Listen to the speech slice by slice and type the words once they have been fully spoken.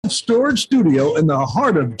self-storage studio in the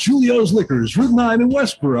heart of Julio's Liquors, Route 9 in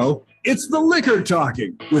Westboro, it's the Liquor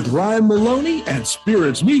Talking with Ryan Maloney and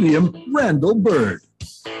Spirits Medium, Randall Bird.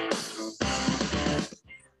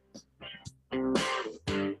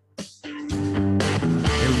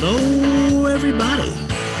 Hello, everybody.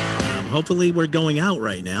 Hopefully we're going out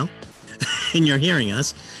right now and you're hearing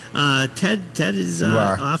us. Ted is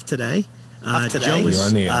off today.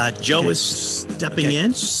 Joe is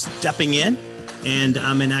stepping in, and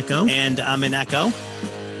I'm in echo.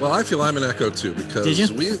 Well, I feel I'm in echo too because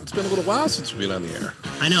it's been a little while since we've been on the air.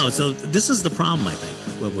 I know. So this is the problem. I think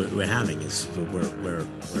what we're having is we're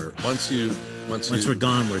once we're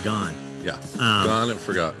gone, we're gone. Yeah, gone and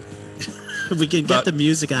forgotten. If we can get the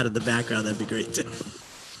music out of the background, that'd be great too.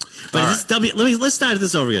 But let's start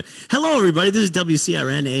this over again. Hello, everybody. This is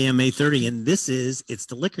WCRN AM 830, and it's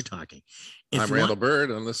the Liquor Talking. I'm Randall Bird,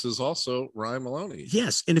 and this is also Ryan Maloney.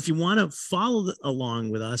 Yes, and if you want to follow along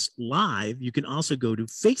with us live, you can also go to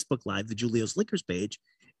Facebook Live, the Julio's Liquors page,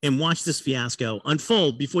 and watch this fiasco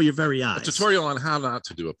unfold before your very eyes. A tutorial on how not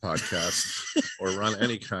to do a podcast or run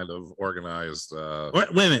any kind of organized wait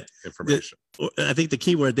a minute. Information. I think the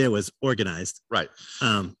key word there was organized. Right.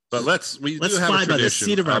 But let's do have a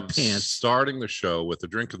tradition of starting the show with the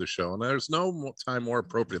drink of the show, and there's no time more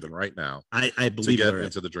appropriate than right now. I believe to get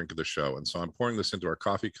into the drink of the show, and so I'm pouring this into our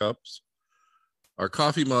coffee cups, our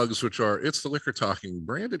coffee mugs, which are It's the Liquor Talking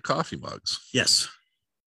branded coffee mugs. Yes.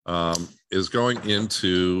 Is going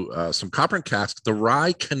into some copper and cask, the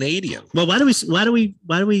Rye Canadian. Well, why do we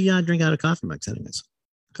drink out of coffee mugs anyways?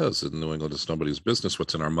 Because in New England, it's nobody's business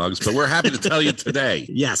what's in our mugs, but we're happy to tell you today.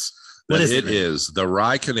 Yes. What is it? It is the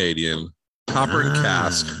Rye Canadian copper and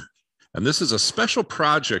cask. And this is a special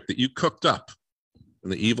project that you cooked up in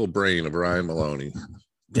the evil brain of Ryan Maloney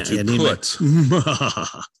to put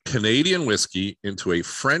Canadian whiskey into a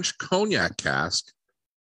French cognac cask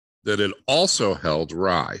that it also held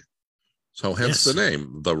rye. So hence the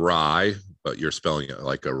name, the Rye, but you're spelling it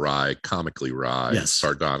like a rye, comically rye,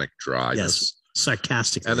 sardonic dryness. Yes,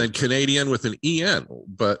 sarcastic. And then Canadian with an EN,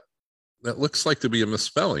 but that looks like to be a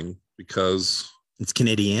misspelling because it's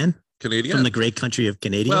Canadian from the great country of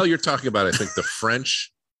Canada. Well, you're talking about, I think, the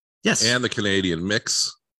French and the Canadian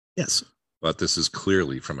mix. Yes. But this is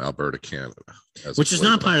clearly from Alberta, Canada. Which is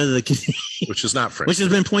not part of the which is not French. Which has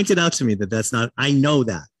been pointed out to me that's not. I know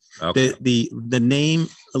that. Okay. The name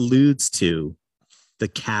alludes to the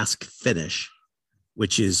cask finish,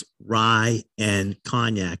 which is rye and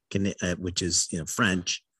cognac, which is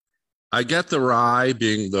French. I get the rye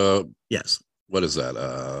being the what is that?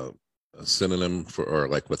 A synonym for, or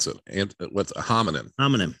like what's a homonym?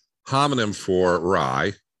 Homonym for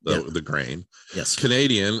rye, the grain. Yes.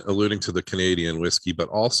 Canadian, alluding to the Canadian whiskey, but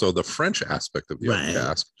also the French aspect of the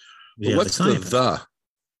cask. But what's the?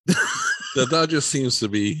 The just seems to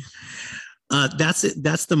be. That's it.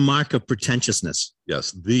 That's the mark of pretentiousness.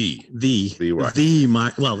 Yes, the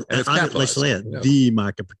mark. Well, let's say it. The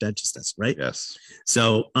mark of pretentiousness, right? Yes.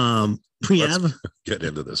 So let's get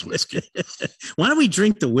into this whiskey. Why don't we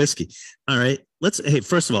drink the whiskey? All right. Hey,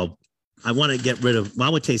 first of all, I want to get rid of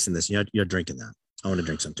while we're tasting this. You're drinking that. I want to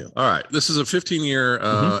drink some too. All right. This is a 15-year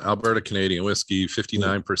Alberta Canadian whiskey,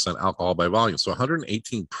 59% alcohol by volume, so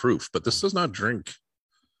 118 proof. But this does not drink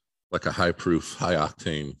like a high proof, high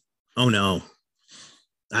octane. Oh no.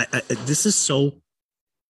 This is so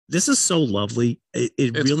lovely.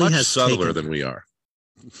 It's really much has subtler than we are.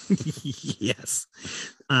 Yes.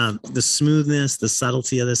 The smoothness, the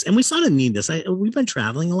subtlety of this. And we sort of need this. We've been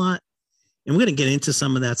traveling a lot and we're going to get into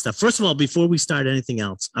some of that stuff. First of all, before we start anything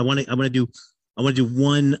else, I want to do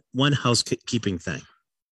one housekeeping thing.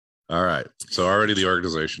 All right. So already the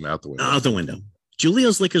organization out the window.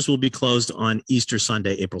 Julio's Liquors will be closed on Easter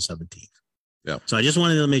Sunday, April 17th. Yeah. So I just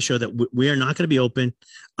wanted to make sure that we are not going to be open.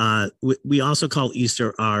 We also call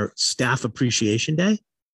Easter our Staff Appreciation Day.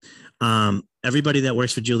 Everybody that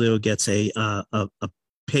works for Julio gets a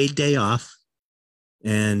paid day off.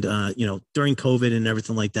 And, during COVID and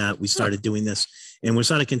everything like that, we started doing this and we're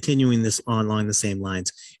sort of continuing this along the same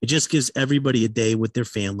lines. It just gives everybody a day with their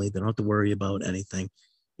family. They don't have to worry about anything.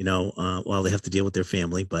 While they have to deal with their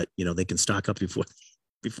family, but they can stock up before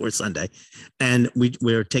Sunday. And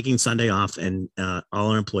we're taking Sunday off, and all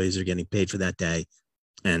our employees are getting paid for that day,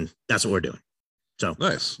 and that's what we're doing. So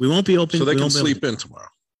nice. We won't be open, so they can sleep in tomorrow,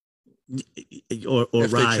 or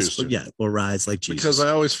rise, or rise like Jesus. Because I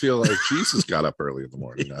always feel like Jesus got up early in the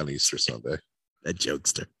morning on Easter Sunday. That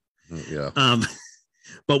jokester. Yeah.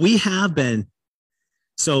 But we have been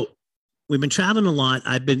so. We've been traveling a lot.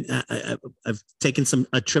 I've taken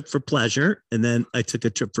a trip for pleasure, and then I took a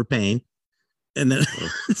trip for pain, and then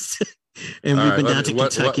and we've been down to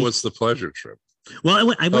Kentucky. What was the pleasure trip?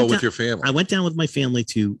 Well, I went with your family. I went down with my family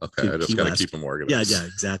to. Okay, I just got to keep them organized. Yeah,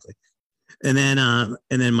 exactly. And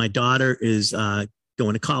then my daughter is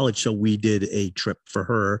going to college, so we did a trip for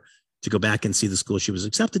her to go back and see the school she was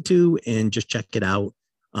accepted to and just check it out.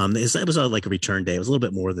 It was like a return day. It was a little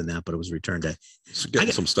bit more than that, but it was a return day. So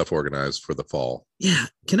getting some stuff organized for the fall. Yeah.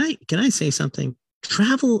 Can I say something?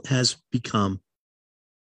 Travel has become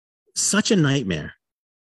such a nightmare.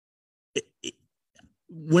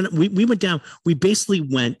 When we went down, we basically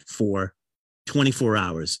went for 24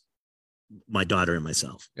 hours, my daughter and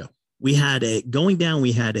myself. Yeah. We got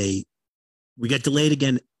delayed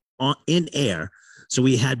again in air. So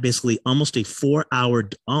we had basically almost a 4-hour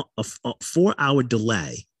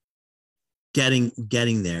delay getting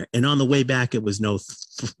there. And on the way back, it was no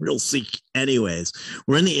thrill seek anyways.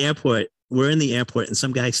 We're in the airport and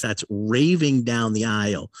some guy starts raving down the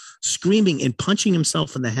aisle, screaming and punching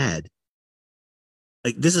himself in the head.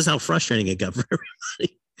 Like, this is how frustrating it got for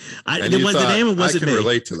everybody. I can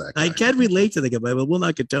relate to that guy. I can relate to the guy, but we'll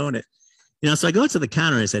not condone it. So I go to the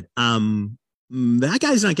counter and I said, that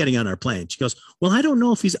guy's not getting on our plane. She goes, well, I don't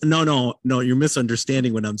know if he's, no, you're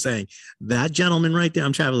misunderstanding what I'm saying. That gentleman right there,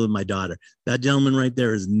 I'm traveling with my daughter. That gentleman right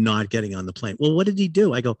there is not getting on the plane. Well, what did he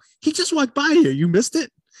do? I go, he just walked by here. You missed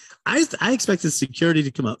it. I expected security to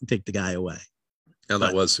come out and take the guy away. And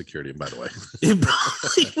that was security, by the way. It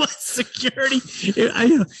probably was security.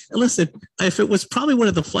 Listen, if it was probably one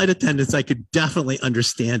of the flight attendants, I could definitely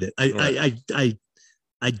understand it.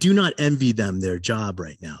 I do not envy them their job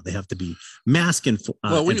right now. They have to be mask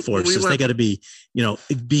enforcers. They got to be,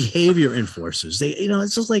 behavior enforcers.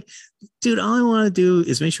 It's just like, dude, all I want to do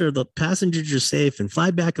is make sure the passengers are safe and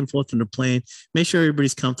fly back and forth in the plane. Make sure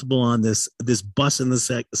everybody's comfortable on this bus in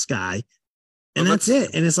the sky. And that's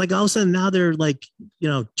it. And it's like all of a sudden now they're like,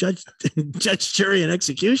 judge, jury, and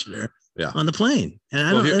executioner on the plane.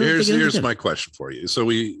 And here's my question for you. So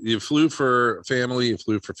you flew for family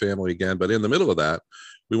again, but in the middle of that,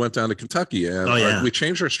 we went down to Kentucky and we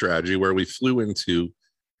changed our strategy where we flew into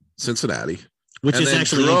Cincinnati, which is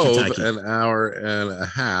actually drove an hour and a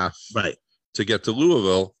half to get to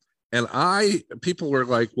Louisville. And people were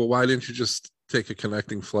like, well, why didn't you just take a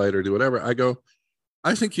connecting flight or do whatever? I go,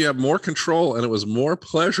 I think you have more control and it was more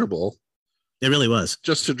pleasurable. It really was.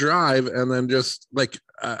 Just to drive and then just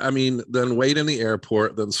then wait in the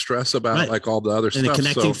airport, then stress about like all the other stuff. And a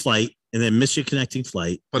connecting flight and then miss your connecting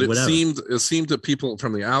flight. But it seemed to people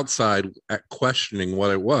from the outside at questioning what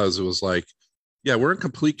it was. It was like, yeah, we're in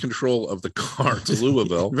complete control of the car to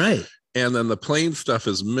Louisville. Right. And then the plane stuff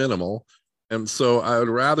is minimal. And so I would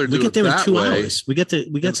rather do it that way. 2 hours. We get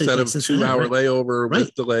instead of 2-hour layover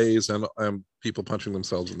with delays and people punching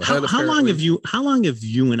themselves in the head. How long have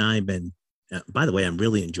you and I been? By the way, I'm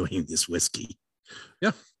really enjoying this whiskey.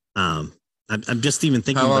 Yeah. I'm just even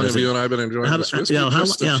thinking. How long have you and I been enjoying this whiskey?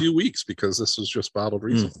 Just a few weeks, because this was just bottled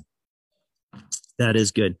recently. That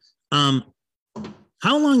is good. How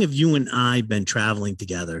long have you and I been traveling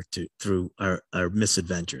together through our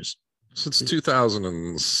misadventures? Since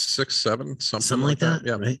 2006, 7, something like that.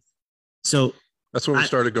 Yeah. Right. So that's when we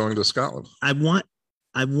started going to Scotland.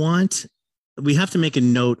 We have to make a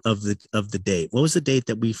note of the date. What was the date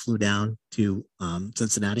that we flew down to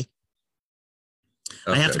Cincinnati?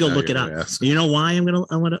 Okay, I have to go look it up. You know why I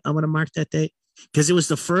want to mark that date? Because it was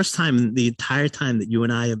the first time, the entire time that you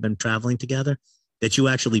and I have been traveling together, that you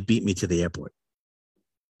actually beat me to the airport.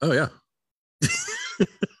 Oh yeah.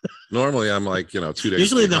 Normally I'm like, 2 days.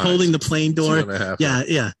 Usually they're holding the plane door. 2.5.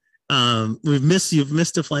 Yeah. You've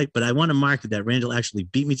missed a flight, but I want to mark that Randall actually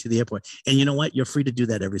beat me to the airport. And you know what? You're free to do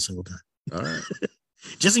that every single time. All right.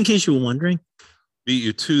 Just in case you were wondering. Beat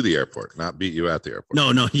you to the airport, not beat you at the airport.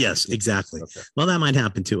 No. Yes, exactly. Okay. Well, that might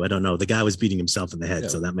happen too. I don't know. The guy was beating himself in the head,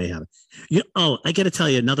 so that may happen. I got to tell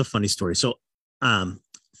you another funny story. So,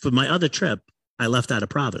 for my other trip, I left out of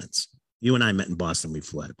Providence. You and I met in Boston. We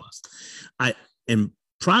flew out of Boston. And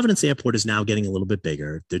Providence Airport is now getting a little bit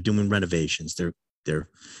bigger. They're doing renovations. They're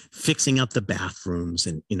fixing up the bathrooms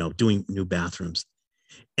and doing new bathrooms.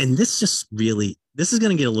 And this is going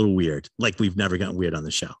to get a little weird. Like we've never gotten weird on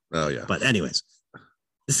the show. Oh yeah. But anyways,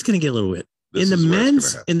 this is going to get a little weird. In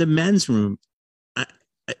the men's room,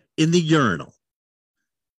 in the urinal,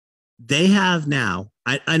 they have now.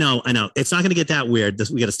 I know. It's not going to get that weird.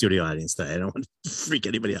 We got a studio audience today. I don't want to freak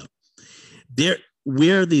anybody out. There,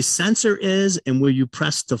 where the sensor is and where you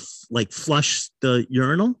press to flush the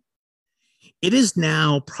urinal, it is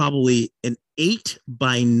now probably an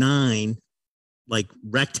 8x9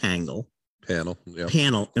 rectangle panel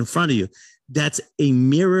in front of you. That's a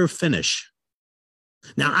mirror finish.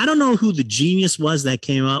 Now, I don't know who the genius was that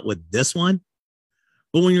came up with this one,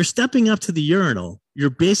 but when you're stepping up to the urinal, you're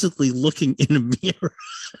basically looking in a mirror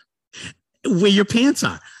where your pants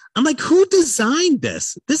are. I'm like, who designed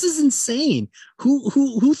this? This is insane.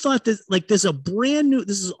 Who thought this? Like, there's a brand new.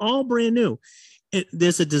 This is all brand new.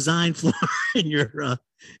 There's a design flaw in your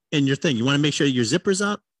thing. You want to make sure your zipper's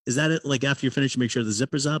up. Is that it? Like after you finish, you make sure the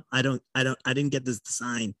zipper's up. I didn't get this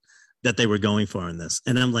design that they were going for in this,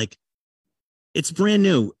 and I'm like, it's brand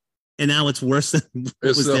new, and now it's worse than what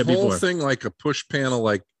was there before. Is the whole thing like a push panel,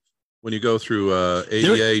 like when you go through a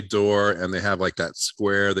ADA door and they have like that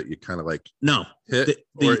square that you kind of like hit,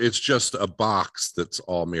 or it's just a box that's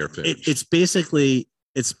all mirror finished? It's basically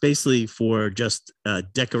for just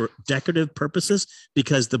decorative purposes,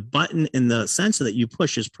 because the button in the sensor that you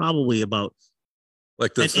push is probably about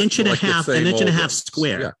like an inch and a half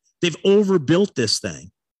square. Yeah. They've overbuilt this thing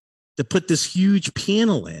to put this huge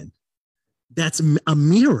panel in. That's a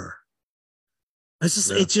mirror.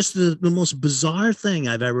 It's just the most bizarre thing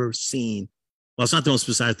I've ever seen. Well, it's not the most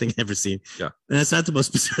bizarre thing I've ever seen. Yeah. And it's not the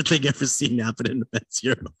most bizarre thing I've ever seen happen in the men's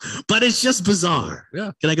urinal. But it's just bizarre.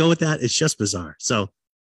 Yeah. Can I go with that? It's just bizarre. So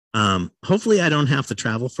hopefully I don't have to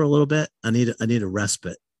travel for a little bit. I need a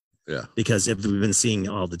respite. Yeah. Because we've been seeing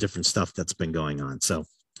all the different stuff that's been going on. So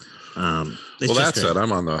well, that said,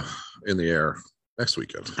 I'm in the air next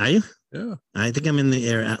weekend. Are you? Yeah, I think I'm in the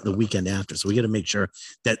air the weekend after, so we got to make sure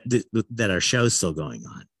that that our show's still going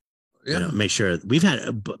on. Yeah, make sure we've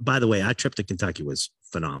had. By the way, our trip to Kentucky was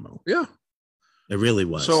phenomenal. Yeah, it really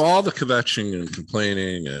was. So all the kvetching and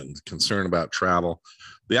complaining and concern about travel,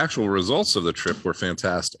 the actual results of the trip were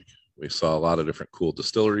fantastic. We saw a lot of different cool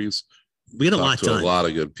distilleries. We got a lot done. A lot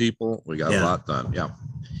of good people. We got a lot done. Yeah,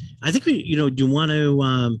 I think we. Do you want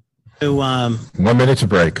to? 1 minute to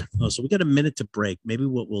break. Oh, so we got a minute to break. Maybe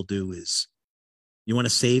what we'll do is, you want to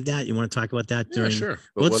save that? You want to talk about that during? Yeah, sure.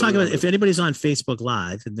 Well, let's talk about if anybody's on Facebook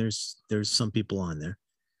Live, and there's some people on there.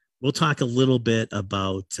 We'll talk a little bit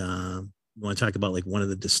about. You want to talk about like one of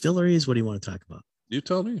the distilleries? What do you want to talk about? You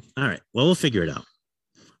tell me. All right. Well, we'll figure it out.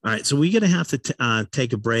 All right. So we're gonna have to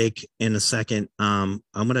take a break in a second. I'm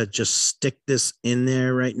gonna just stick this in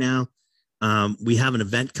there right now. We have an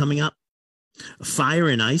event coming up. Fire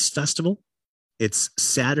and Ice Festival. It's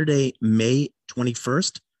Saturday, May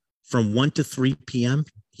 21st from 1 to 3 p.m.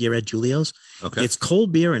 here at Julio's. Okay. It's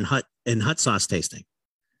cold beer and hot sauce tasting.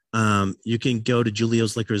 You can go to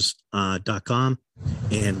juliosliquors.com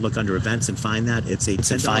and look under events and find that. It's a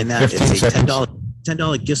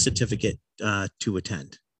 $10 gift certificate to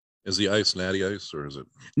attend. Is the ice natty ice or is it?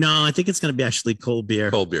 No, I think it's going to be actually cold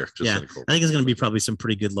beer. Cold beer. I think it's going to be probably some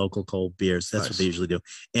pretty good local cold beers. That's what they usually do.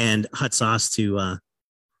 And hot sauce to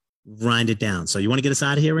grind it down. So you want to get us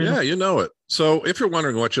out of here, Randall? Yeah, you know it. So if you're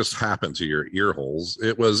wondering what just happened to your ear holes,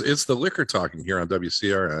 it's the Liquor Talking here on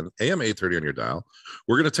WCRN, AM 830 on your dial.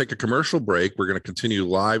 We're going to take a commercial break. We're going to continue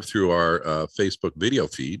live through our Facebook video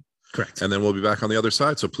feed. Correct. And then we'll be back on the other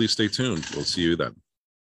side. So please stay tuned. We'll see you then.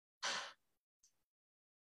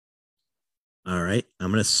 All right.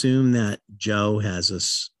 I'm going to assume that Joe has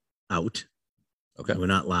us out. Okay. We're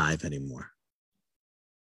not live anymore.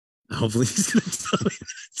 Hopefully he's going to tell me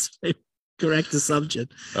that's my correct assumption.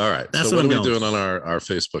 All right. That's so what are we doing on our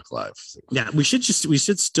Facebook Live? Yeah, we should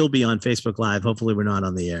still be on Facebook Live. Hopefully we're not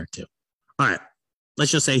on the air too. All right.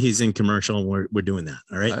 Let's just say he's in commercial and we're doing that.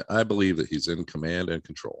 All right. I believe that he's in command and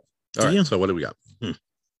control. All right. So what do we got?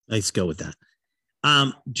 Let's go with that.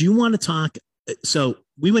 Do you want to talk? So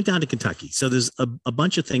we went down to Kentucky. So there's a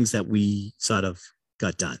bunch of things that we sort of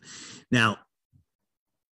got done. Now,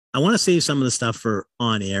 I want to save some of the stuff for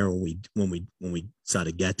on air when we sort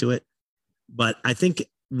of get to it. But I think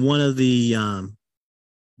one of the do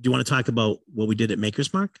you want to talk about what we did at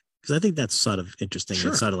Maker's Mark? Because I think that's sort of interesting.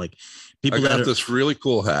 Sure. It's sort of like people I got this really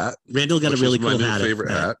cool hat. Randall got a really cool hat,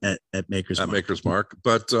 at Maker's Mark. Maker's Mark,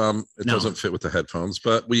 but it doesn't fit with the headphones.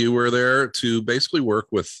 But we were there to basically work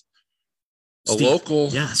with a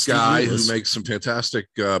local guy who makes some fantastic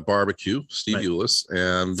barbecue, Steve Eulis,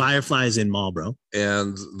 and Fireflies in Marlboro.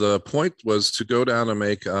 And the point was to go down and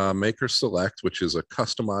make Maker Select, which is a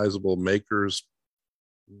customizable Maker's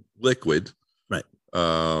liquid. Right.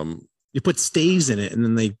 You put staves in it, and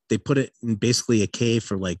then they put it in basically a cave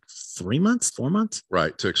for like 4 months.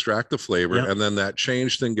 Right, to extract the flavor, and then that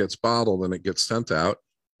changed thing gets bottled and it gets sent out.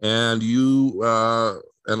 And you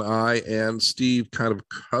and I and Steve kind of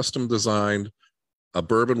custom designed a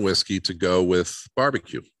bourbon whiskey to go with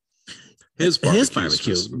barbecue. His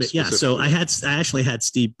barbecue. So I actually had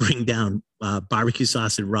Steve bring down barbecue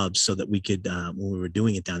sauce and rubs so that we could when we were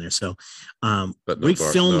doing it down there. So we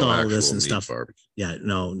filmed all of this and stuff. Barbecue. Yeah,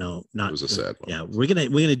 no, not. It was a sad one. Yeah, we're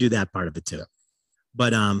gonna do that part of it too. Yeah.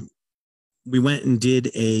 But we went and did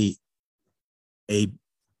a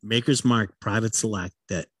Maker's Mark Private Select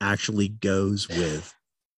that actually goes with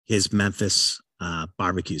his Memphis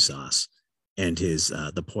barbecue sauce and his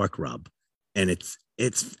the pork rub. And it's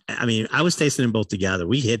I mean, I was tasting them both together.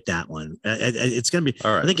 We hit that one. It's going to be,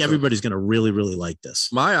 all right, I think everybody's going to really, really like this.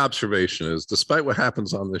 My observation is, despite what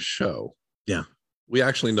happens on this show, yeah, we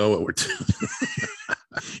actually know what we're doing.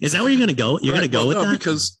 Is that where you're going to go? You're going to go with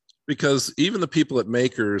that? Because even the people at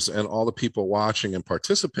Makers and all the people watching and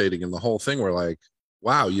participating in the whole thing were like,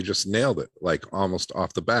 wow, you just nailed it, like almost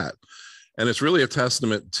off the bat. And it's really a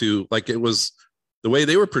testament to, like, it was the way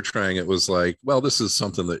they were portraying it was like, well, this is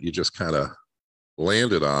something that you just kind of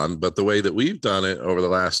landed on. But the way that we've done it over the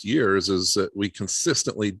last years is that we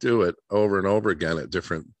consistently do it over and over again at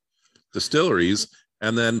different distilleries.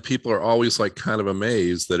 And then people are always like kind of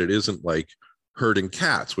amazed that it isn't like herding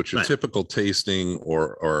cats, which a typical tasting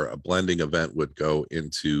or a blending event would go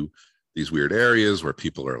into these weird areas where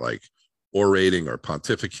people are like orating or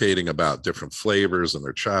pontificating about different flavors and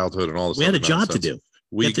their childhood and all this. We had a job to do.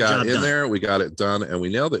 We got in there, we got it done, and we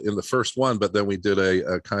nailed it in the first one. But then we did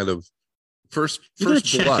a kind of first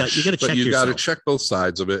blush. You got to check both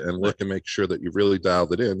sides of it and look and make sure that you've really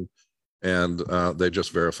dialed it in. And they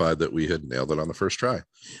just verified that we had nailed it on the first try.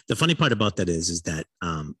 The funny part about that is that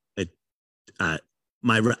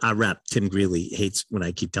my rep, Tim Greeley, hates when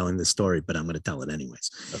I keep telling this story, but I'm going to tell it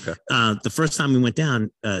anyways. Okay. The first time we went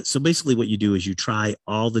down, so basically what you do is you try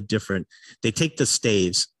all the different, they take the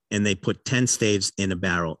staves and they put 10 staves in a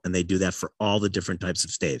barrel, and they do that for all the different types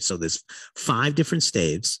of staves. So there's 5 different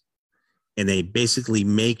staves, and they basically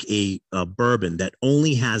make a bourbon that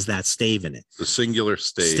only has that stave in it. The singular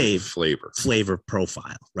stave flavor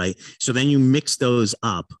profile, right? So then you mix those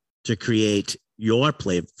up to create your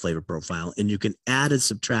flavor profile, and you can add and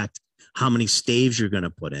subtract how many staves you're going to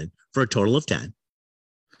put in for a total of 10.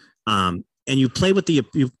 And you play with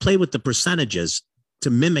the percentages to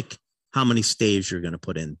mimic how many staves you're going to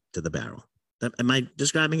put into the barrel. Am I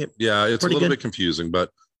describing it? Yeah, it's a little bit confusing, but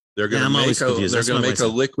they're going to make a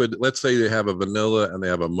liquid. Let's say they have a vanilla and they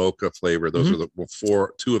have a mocha flavor. Those are the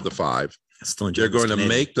 2 of the 5. They're going to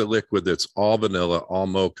make the liquid that's all vanilla, all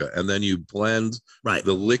mocha, and then you blend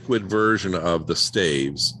the liquid version of the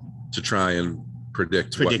staves to try and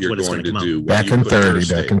predict what you're going to do. Back in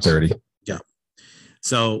 30. Yeah.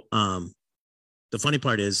 So the funny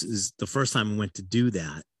part is the first time I went to do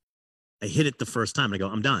that, I hit it the first time. I go,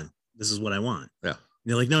 I'm done. This is what I want. Yeah. And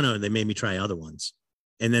they're like, no. They made me try other ones.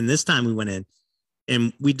 And then this time we went in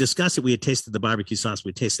and we discussed it. We had tasted the barbecue sauce.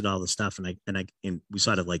 We tasted all the stuff. And we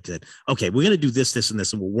sort of like said, okay, we're going to do this, and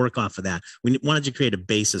this, and we'll work off of that. We wanted to create a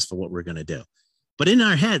basis for what we're going to do. But in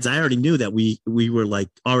our heads, I already knew that we were like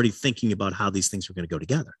already thinking about how these things were going to go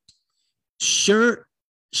together. Sure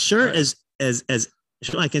as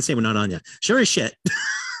I can say we're not on yet. Sure as shit.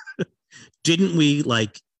 Didn't we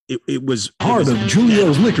like it was part of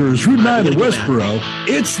Julio's Liquors, Route 9 in Westboro.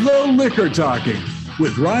 It's the Liquor Talking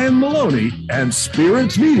with Ryan Maloney and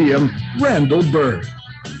Spirits Medium, Randall Bird.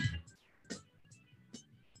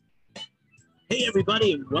 Hey,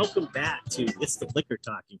 everybody, and welcome back to It's the Liquor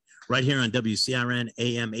Talking right here on WCRN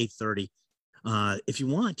AM 830. If you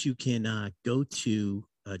want, you can go to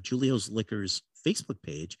Julio's Liquors Facebook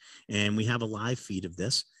page, and we have a live feed of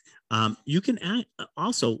this. You can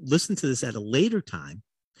also listen to this at a later time.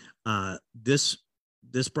 This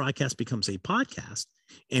broadcast becomes a podcast,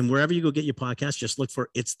 and wherever you go get your podcast, just look for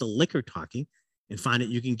It's the Liquor Talking and find it.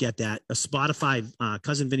 You can get that. A Spotify,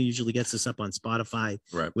 Cousin Vinny usually gets this up on Spotify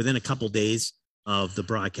within a couple days of the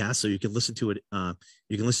broadcast, so you can listen to it.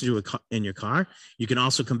 You can listen to it in your car. You can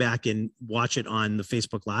also come back and watch it on the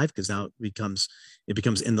Facebook Live, because now it becomes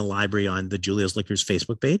in the library on the Julio's Liquors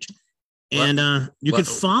Facebook page. And you can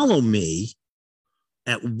follow me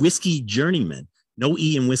at Whiskey Journeyman. No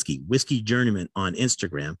E in Whiskey Journeyman on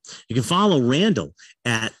Instagram. You can follow Randall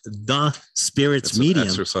at The Spirits Medium.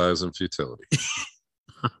 Exercise in futility.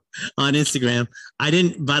 On Instagram.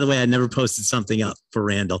 By the way, I never posted something up for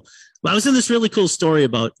Randall. But I was in this really cool story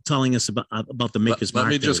about telling us about the Maker's Mark.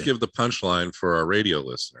 Let me just give the punchline for our radio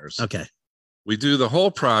listeners. Okay. We do the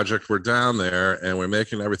whole project. We're down there and we're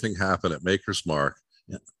making everything happen at Maker's Mark.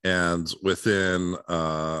 Yeah. And within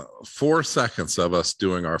 4 seconds of us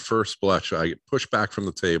doing our first blush, I get pushed back from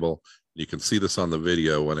the table. You can see this on the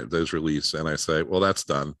video when it does release. And I say, well, that's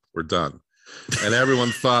done. We're done. And everyone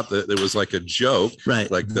thought that it was like a joke,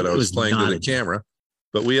 like that I was playing to the camera.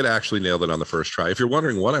 But we had actually nailed it on the first try. If you're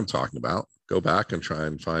wondering what I'm talking about, go back and try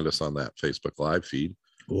and find us on that Facebook Live feed.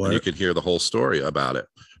 And you can hear the whole story about it.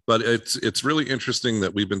 But it's really interesting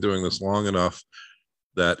that we've been doing this long enough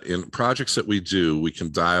that in projects that we do, we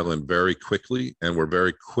can dial in very quickly, and we're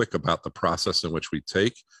very quick about the process in which we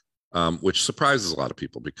take. which surprises a lot of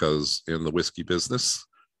people because in the whiskey business,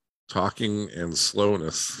 talking and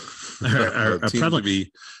slowness are seem to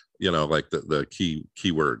be, like the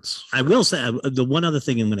key words. I will say the one other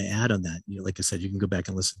thing I'm going to add on that, like I said, you can go back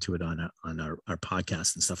and listen to it on our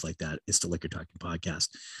podcast and stuff like that. It's the Liquor Talking Podcast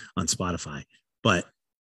on Spotify. But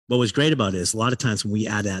what was great about it is a lot of times when we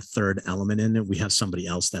add that third element in it, we have somebody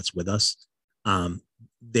else that's with us.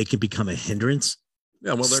 They can become a hindrance.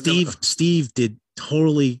 Yeah, well, Steve did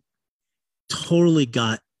totally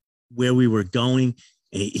got where we were going.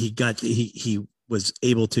 He was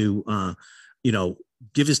able to,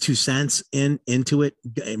 give his 2 cents into it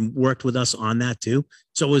and worked with us on that too.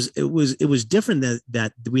 So it was different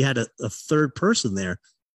that we had a third person there,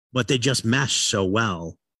 but they just meshed so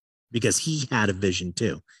well because he had a vision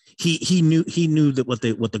too. He knew that what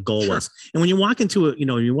the goal was. And when you walk into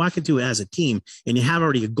it as a team and you have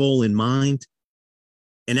already a goal in mind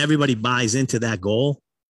and everybody buys into that goal,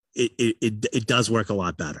 it does work a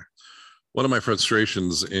lot better. One of my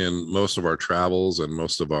frustrations in most of our travels and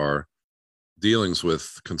most of our dealings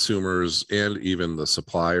with consumers and even the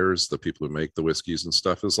suppliers, the people who make the whiskeys and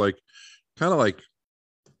stuff, is kind of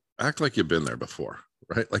act like you've been there before,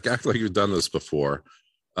 right? Like act like you've done this before.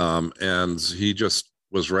 And he just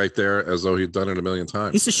was right there as though he'd done it a million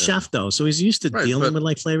times. He's a chef though, so he's used to dealing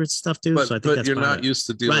with flavors and stuff too. So I think that's you're not used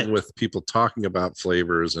to dealing with people talking about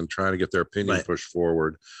flavors and trying to get their opinion pushed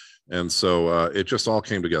forward. And so it just all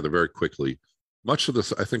came together very quickly. Much of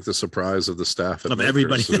this, I think, the surprise of the staff of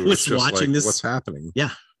everybody that was watching this. What's happening? Yeah.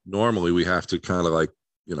 Normally we have to kind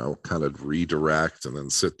of redirect and then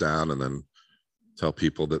sit down and then tell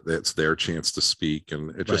people that it's their chance to speak. And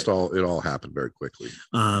it just all happened very quickly.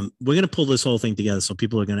 We're going to pull this whole thing together. So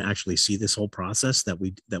people are going to actually see this whole process that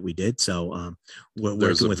we did. So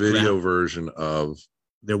there's a video version of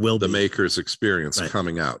there will be the maker's experience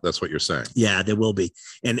coming out. That's what you're saying. Yeah, there will be.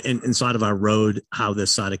 And sort of our road, how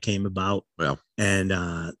this sort of came about. Well, and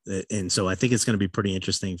so I think it's going to be pretty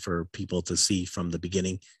interesting for people to see from the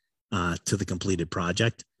beginning to the completed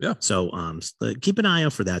project. Yeah. So keep an eye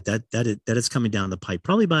out for that. That is coming down the pipe.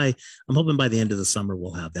 Probably I'm hoping by the end of the summer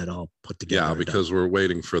we'll have that all put together. Yeah, because we're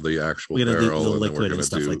waiting for the actual barrel, the liquid and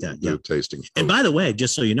stuff like that. Yeah. Tasting. And by the way,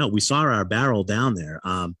 just so you know, we saw our barrel down there.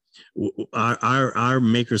 Our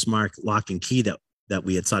Maker's Mark lock and key that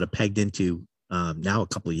we had sort of pegged into now a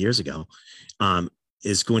couple of years ago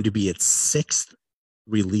is going to be its 6th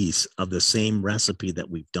release of the same recipe that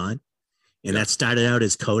we've done. And that started out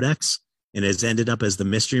as Codex and has ended up as the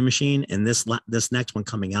Mystery Machine. And this next one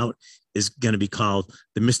coming out is going to be called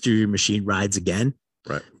the Mystery Machine Rides Again.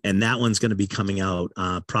 Right. And that one's going to be coming out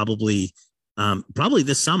probably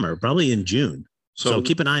this summer, probably in June. So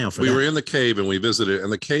keep an eye out for that. We were in the cave and we visited,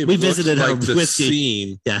 and the cave we visited like the whiskey.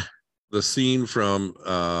 Scene. Yeah. The scene from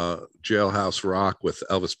Jailhouse Rock with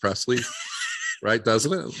Elvis Presley, right?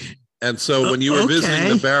 Doesn't it? And so when you were visiting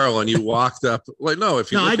the barrel and you walked up,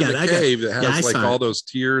 if you look in the cave, it has all those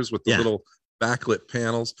tiers with the little backlit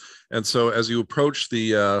panels. And so as you approach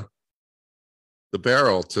the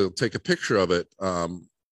barrel to take a picture of it,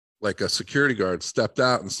 like a security guard stepped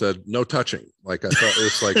out and said, "No touching." Like I thought it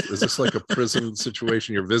was like, is this like a prison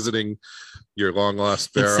situation? You're visiting your long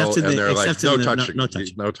lost barrel, and they're like, "No touching, no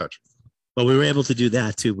touching." But we were able to do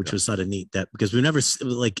that too, which was sort of neat. That because we've never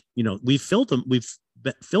we filled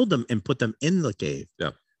them and put them in the cave.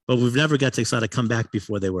 Yeah. But we've never got to sort of come back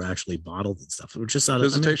before they were actually bottled and stuff. We're just sort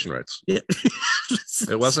of visitation rights. Yeah.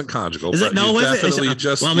 It wasn't conjugal. Is it? No, was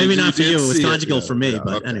it? Well, maybe not for you. It was conjugal for me. Yeah,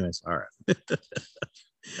 but okay. Anyways, all right.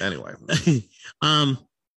 Anyway,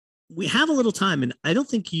 we have a little time, and I don't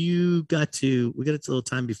think you got to. We got a little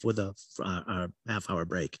time before the our half-hour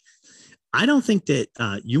break. I don't think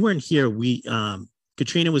that you weren't here.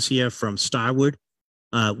 Katrina was here from Starward,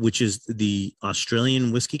 which is the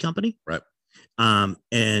Australian whiskey company, right?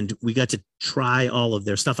 And we got to try all of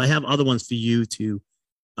their stuff. I have other ones for you to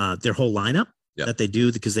their whole lineup that they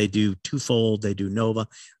do, because they do Twofold, they do Nova,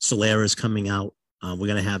 Solera is coming out. We're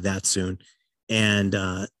gonna have that soon. And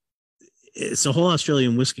it's a whole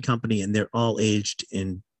Australian whiskey company, and they're all aged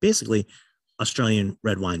in basically Australian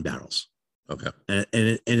red wine barrels. Okay. And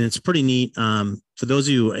it's pretty neat. For those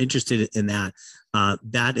of you who are interested in that,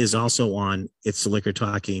 that is also on It's the Liquor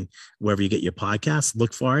Talking, wherever you get your podcasts.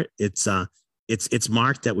 Look for it. It's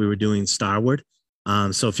marked that we were doing Starward.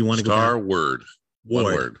 So if you want to go Starward, one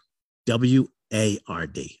word,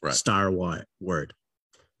 WARD, right. Starward.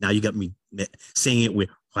 Now you got me saying it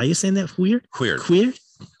weird. Why are you saying that weird? Weird.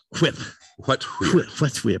 Whip. What weird?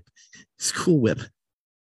 What's whip? It's cool whip.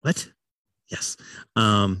 What? Yes.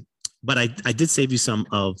 But I did save you some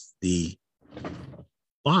of the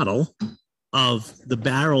bottle of the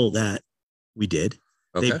barrel that we did.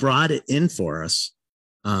 They brought it in for us.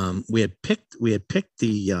 We had picked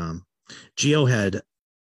the Geo had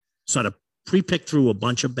sort of pre-picked through a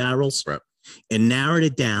bunch of barrels and narrowed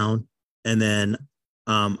it down. And then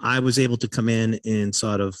I was able to come in and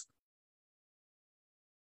sort of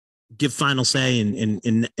give final say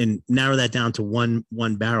and narrow that down to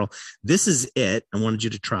one barrel. This is it. I wanted you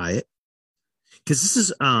to try it because this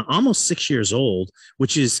is almost 6 years old,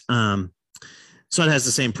 which is so it has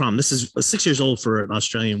the same problem. This is 6 years old for an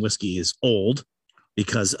Australian whiskey is old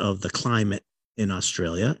because of the climate in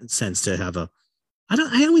Australia. It tends to have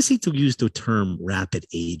I always hate to use the term rapid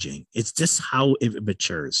aging. It's just how it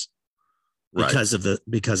matures because of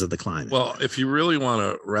the climate. Well, if you really want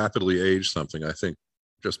to rapidly age something, I think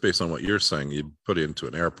just based on what you're saying, you put it into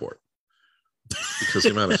an airport because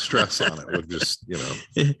the amount of stress on it would just,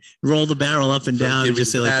 roll the barrel up and down and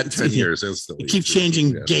just say like add 10 years instantly. Keep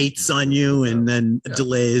changing gates on you and then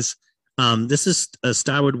delays. This is a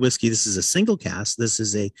Starward whiskey. This is a single cask. This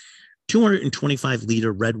is a 225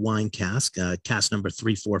 liter red wine cask, cask number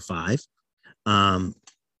 345.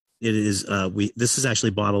 It is this is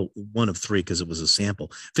actually bottle 1 of 3 because it was a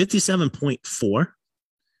sample. 57.4.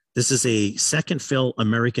 This is a second fill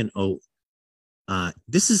American oak.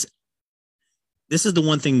 This is the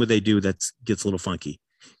one thing where they do that gets a little funky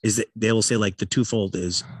is that they will say like the twofold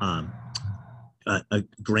is a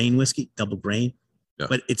grain whiskey, double grain,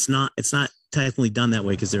 but it's not technically done that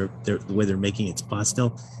way because they're the way they're making it's pot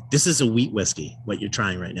still. This is a wheat whiskey, what you're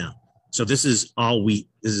trying right now. So this is all wheat.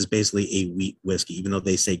 This is basically a wheat whiskey, even though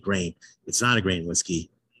they say grain. It's not a grain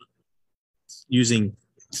whiskey. Using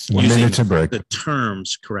the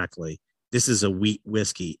terms correctly, this is a wheat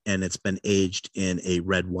whiskey, and it's been aged in a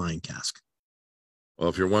red wine cask. Well,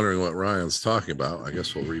 if you're wondering what Ryan's talking about, I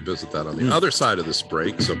guess we'll revisit that on the other side of this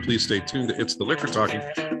break. So please stay tuned to It's the Liquor Talking,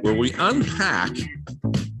 where we unpack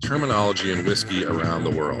terminology in whiskey around the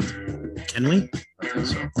world. Can we? I think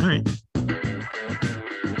so. All right.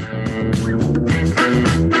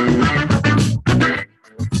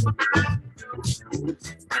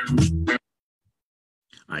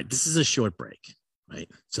 All right, this is a short break, right?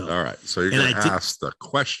 So, all right. So you're going to ask the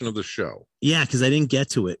question of the show. Yeah, because I didn't get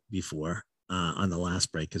to it before on the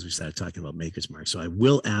last break because we started talking about Maker's Mark. So I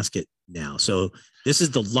will ask it now. So this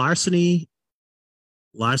is the larceny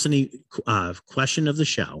question of the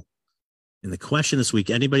show. And the question this week,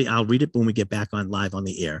 I'll read it when we get back on live on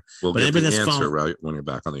the air. We'll get the answer right when you're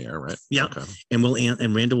back on the air, right? Yeah. Okay.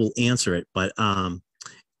 And Randall will answer it. But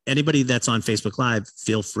anybody that's on Facebook Live,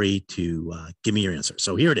 feel free to give me your answer.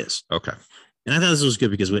 So here it is. Okay. And I thought this was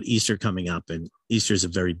good because with Easter coming up, and Easter is a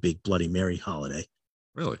very big Bloody Mary holiday.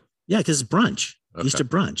 Really? Yeah, because it's brunch, Easter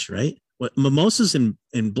brunch, right? What mimosas and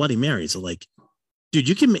Bloody Marys are like, dude,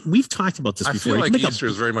 we've talked about this before. I feel like Easter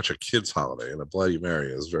is very much a kid's holiday, and a Bloody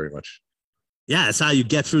Mary is very much. Yeah, it's how you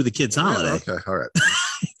get through the kids' holiday. Okay, all right.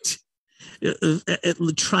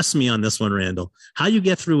 Trust me on this one, Randall. How you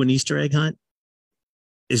get through an Easter egg hunt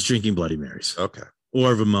is drinking Bloody Marys. Okay.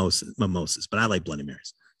 Or mimosas, but I like Bloody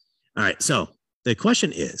Marys. All right, so the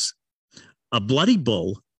question is, a Bloody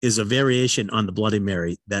Bull is a variation on the Bloody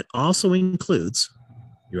Mary that also includes,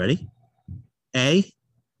 you ready? A,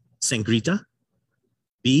 Sangrita,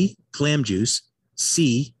 B, clam juice,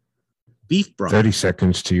 C, beef broth. 30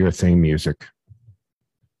 seconds to your theme music.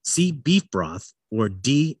 C, beef broth, or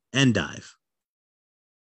D, endive.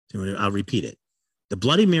 I'll repeat it. The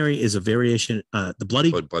Bloody Mary is a variation. The Bloody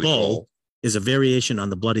Bull is a variation on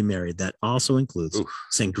the Bloody Mary that also includes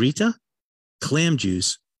Sangrita, clam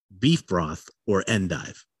juice, beef broth, or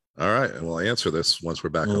endive. All right, and we'll answer this once we're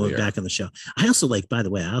back on the air. Back on the show. I also like, by the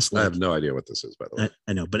way, I have no idea what this is, by the way.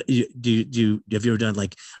 I know, but have you ever done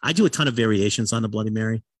I do a ton of variations on the Bloody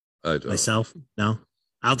Mary myself? No,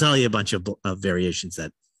 I'll tell you a bunch of variations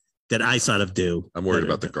that I sort of do. I'm worried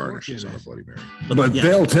about the garnishes on a Bloody Mary. But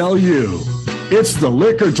they'll tell you. It's the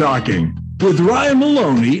Liquor Talking with Ryan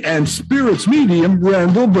Maloney and Spirits Medium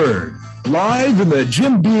Randall Bird. Live in the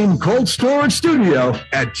Jim Beam Cold Storage Studio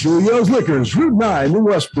at Julio's Liquors, Route 9 in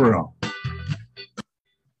Westboro.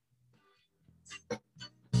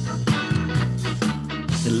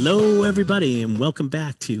 Hello, everybody, and welcome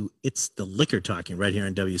back to It's the Liquor Talking right here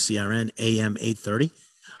on WCRN AM 830.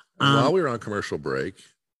 While we were on commercial break,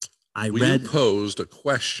 you posed a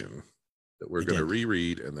question that we're going to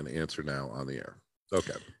reread and then answer now on the air.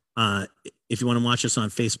 Okay. If you want to watch us on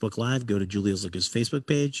Facebook Live, go to Julio's Liquors Facebook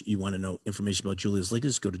page. You want to know information about Julio's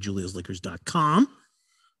Liquors, go to juliosliquors.com.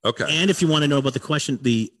 Okay. And if you want to know about the question,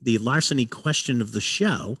 the larceny question of the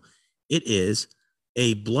show, it is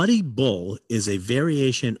a Bloody Bull is a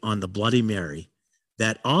variation on the Bloody Mary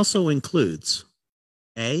that also includes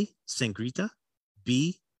A, Sangrita,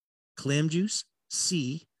 B, clam juice,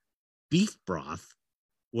 C, beef broth,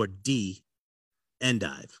 or D,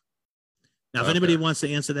 endive. Now, if anybody wants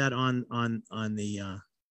to answer that on the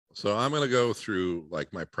so I'm going to go through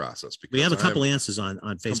like my process because we have a couple answers on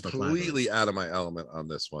Facebook. Completely out of my element on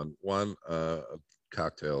this one. One,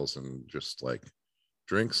 cocktails and just like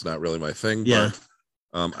drinks, not really my thing. Yeah.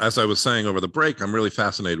 But as I was saying over the break, I'm really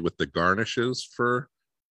fascinated with the garnishes for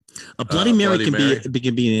a Bloody Mary.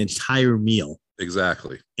 Can be an entire meal.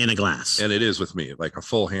 Exactly. In a glass. And it is with me, like a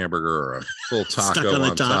full hamburger or a full taco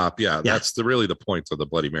on top. Yeah, that's really the point of the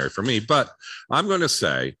Bloody Mary for me. But I'm going to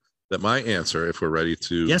say that my answer, if we're ready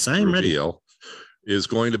to reveal, is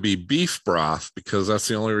going to be beef broth, because that's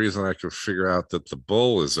the only reason I could figure out that the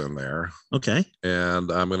bull is in there. Okay.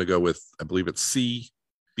 And I'm going to go with, I believe it's C,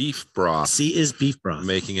 beef broth. C is beef broth.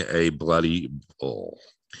 Making it a bloody bull.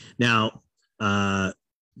 Now,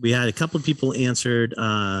 we had a couple of people answered.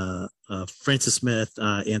 Francis Smith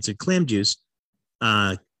answered clam juice,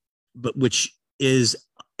 but which is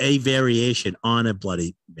a variation on a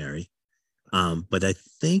Bloody Mary. But I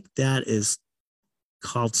think that is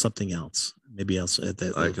called something else. Maybe else.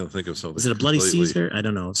 I can think of something. Is it a Bloody Caesar? I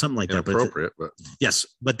don't know. Something like that. Inappropriate, but yes.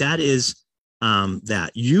 But that is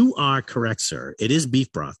that. You are correct, sir. It is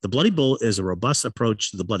beef broth. The Bloody Bull is a robust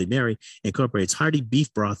approach to the Bloody Mary, incorporates hearty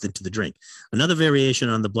beef broth into the drink. Another variation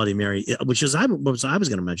on the Bloody Mary, which is I was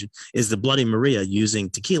going to mention, is the Bloody Maria, using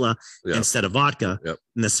tequila instead of vodka,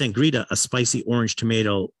 and the Sangrita, a spicy orange,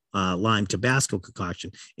 tomato, lime, Tabasco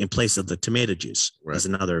concoction in place of the tomato juice. Is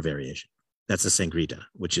another variation. That's a Sangrita,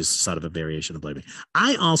 which is sort of a variation of Bloody Mary.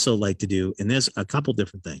 I also like to do, and there's a couple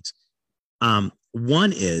different things.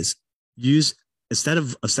 One is use instead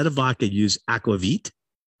of vodka, use aquavit,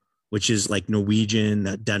 which is like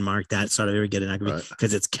Norwegian, Denmark, that sort of area. Get an aquavit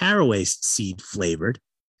because it's caraway seed flavored,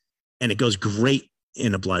 and it goes great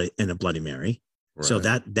in a Bloody Mary. Right. So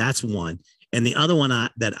that's one. And the other one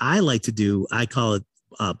that I like to do, I call it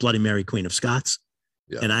Bloody Mary Queen of Scots,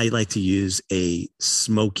 and I like to use a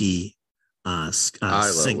smoky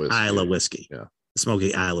Islay whiskey. Yeah,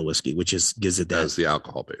 smoky Islay whiskey, which gives it that as the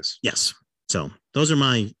alcohol base. Yes. So those are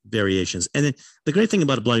my variations. And then the great thing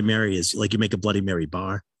about a Bloody Mary is, like, you make a Bloody Mary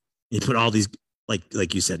bar, you put all these,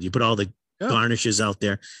 like you said, you put all the garnishes out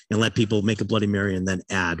there and let people make a Bloody Mary and then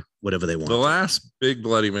add whatever they want. The last big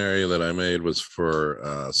Bloody Mary that I made was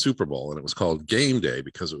for Super Bowl, and it was called Game Day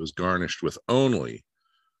because it was garnished with only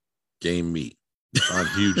game meat on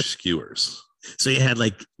huge skewers. So you had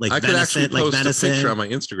like I could actually post a picture on my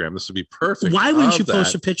Instagram. This would be perfect. Why wouldn't you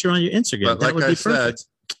post a picture on your Instagram? But that would be perfect.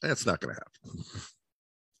 It's not going to happen.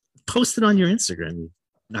 Post it on your Instagram.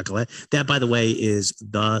 Not gonna. That, by the way, is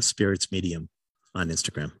the Spirits Medium on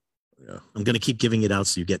Instagram. Yeah, I'm going to keep giving it out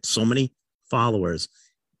so you get so many followers,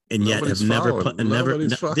 and Nobody's yet have never put.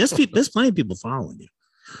 There's plenty of people following you,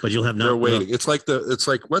 but you'll have They're waiting. It's like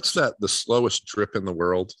what's that? The slowest drip in the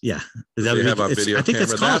world. Yeah, they have on video I think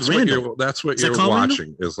camera. It's called random. That's what you're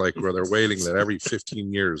watching. Is like where they're waiting that every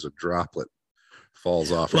 15 years a droplet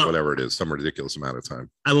falls off, or whatever it is, some ridiculous amount of time.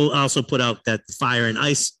 I will also put out that Fire and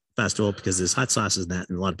Ice Festival, because there's hot sauces in that,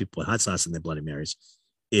 and a lot of people put hot sauce in their Bloody Marys,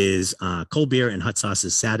 is cold beer and hot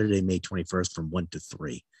sauces Saturday, May 21st from 1 to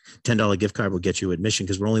 3. $10 gift card will get you admission,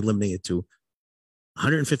 because we're only limiting it to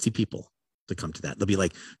 150 people to come to that. There'll be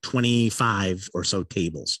like 25 or so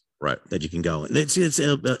tables that you can go. And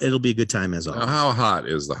it'll be a good time as always. Now, how hot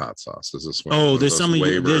is the hot sauce? Is this one? There's some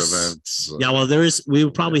waiver events? Yeah, well, we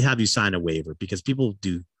will probably have you sign a waiver, because people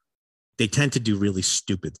they tend to do really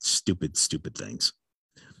stupid things.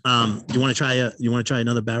 You want to try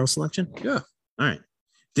another barrel selection? Yeah. All right.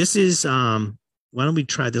 This is why don't we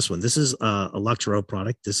try this one? This is a Lux Row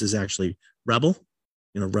product. This is actually Rebel,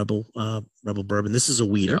 Rebel bourbon. This is a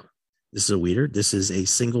weeder. Yeah. This is a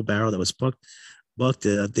single barrel that was booked.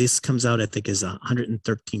 This comes out, I think, is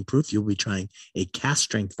 113 proof. You'll be trying a cast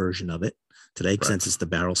strength version of it today, since it's the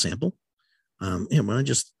barrel sample. I'll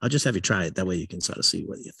just have you try it. That way you can sort of see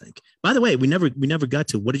what you think. By the way, we never got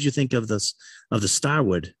to, what did you think of the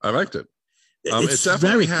Starwood? I liked it. It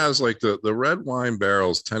definitely has like the red wine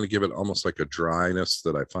barrels tend to give it almost like a dryness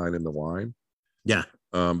that I find in the wine. Yeah.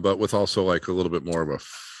 But with also like a little bit more of a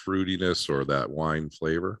fruitiness or that wine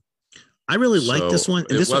flavor. I really like this one.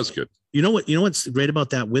 And it was good. You know what's great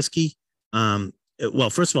about that whiskey? Well,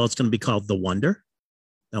 first of all, it's going to be called the Wonder.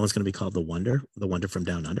 That one's going to be called the Wonder from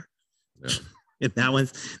Down Under. Yeah. And that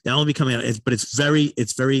will be coming out, but it's very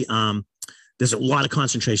there's a lot of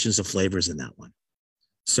concentrations of flavors in that one.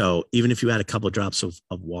 So even if you add a couple of drops of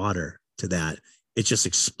water to that, it just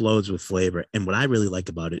explodes with flavor. And what I really like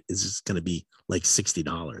about it is it's going to be like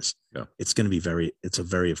 $60. Yeah. It's going to be it's a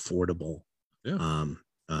very affordable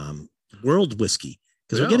world whiskey,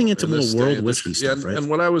 Because we're getting into more world whiskey stuff, right? And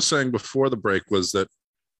what I was saying before the break was that,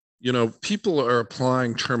 people are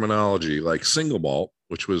applying terminology like single malt,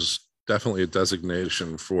 which was definitely a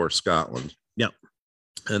designation for Scotland. Yep.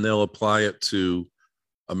 And they'll apply it to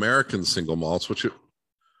American single malts, which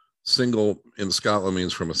single in Scotland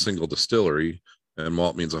means from a single distillery, and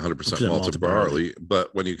malt means 100% malted barley.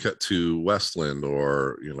 But when you get to Westland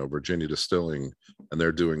or Virginia Distilling, and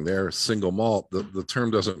they're doing their single malt, the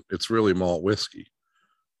term it's really malt whiskey,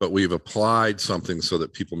 but we've applied something so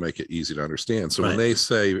that people make it easy to understand. So when they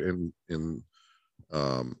say in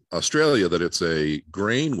Australia that it's a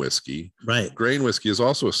grain whiskey, right? Grain whiskey is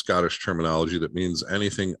also a Scottish terminology that means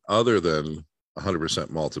anything other than 100%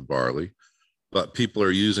 malted barley, but people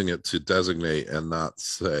are using it to designate and not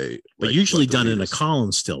say. But usually done in a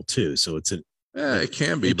column still too, so it's it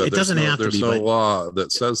can be, but it doesn't have to be. There's no law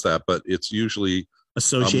that says that, but it's usually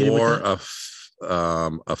associated a more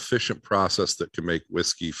efficient process that can make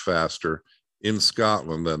whiskey faster in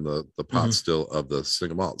Scotland than the pot still of the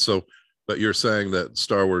single malt. So, but you're saying that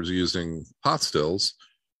Starward's using pot stills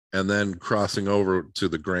and then crossing over to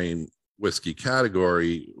the grain whiskey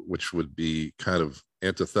category, which would be kind of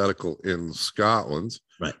antithetical in Scotland,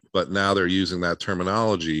 right? But now they're using that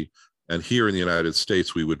terminology, and here in the United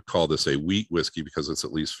States we would call this a wheat whiskey because it's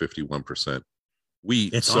at least 51%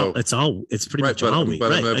 wheat. It's pretty much all wheat.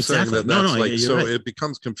 But right, I'm saying exactly. that it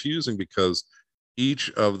becomes confusing because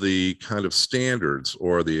each of the kind of standards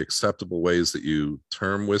or the acceptable ways that you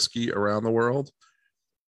term whiskey around the world,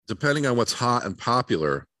 depending on what's hot and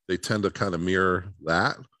popular, they tend to kind of mirror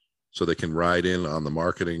that, so they can ride in on the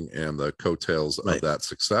marketing and the coattails of that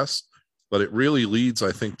success. But it really leads,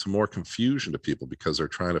 I think, to more confusion to people because they're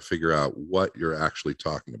trying to figure out what you're actually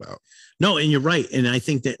talking about. No, and you're right. And I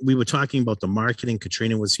think that we were talking about the marketing.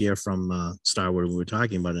 Katrina was here from Starward. We were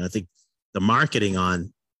talking about it. And I think the marketing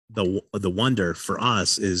on the Wonder for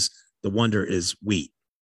us is the Wonder is wheat.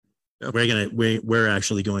 Yep. We're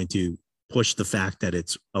actually going to push the fact that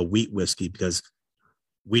it's a wheat whiskey because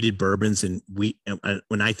wheated bourbons and wheat,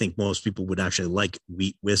 when I think most people would actually like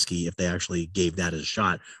wheat whiskey if they actually gave that a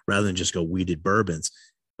shot rather than just go wheated bourbons,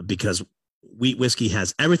 because wheat whiskey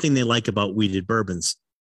has everything they like about wheated bourbons,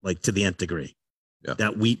 like to the nth degree. Yeah.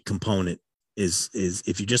 That wheat component is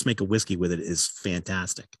if you just make a whiskey with it, is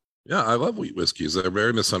fantastic. Yeah, I love wheat whiskeys. They're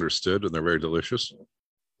very misunderstood and they're very delicious.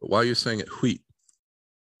 But why are you saying it wheat?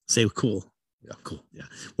 Say cool. Yeah, cool. Yeah,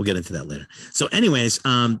 we'll get into that later. So, anyways,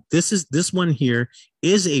 this one here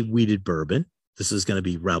is a wheated bourbon. This is going to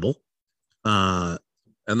be Rebel, and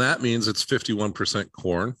that means it's 51%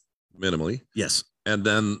 corn minimally. Yes, and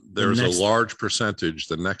then there's a large percentage.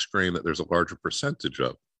 The next grain that there's a larger percentage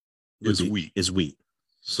of is wheat. Is wheat.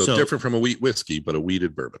 So different from a wheat whiskey, but a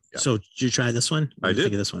wheated bourbon. Yeah. So, did you try this one? I did.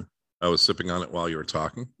 Think of this one. I was sipping on it while you were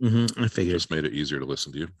talking. I figured. Just made it easier to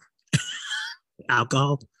listen to you.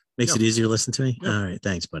 Alcohol makes it easier to listen to me. Yeah. All right,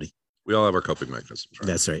 thanks, buddy. We all have our coping mechanisms. Right?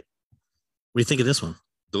 That's right. What do you think of this one?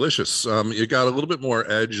 Delicious. You got a little bit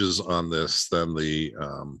more edges on this than the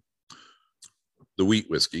wheat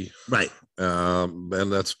whiskey, right?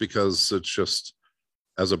 And that's because it's just,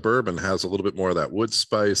 as a bourbon, has a little bit more of that wood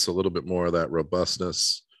spice, a little bit more of that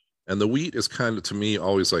robustness, and the wheat is kind of, to me,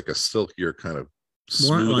 always like a silkier kind of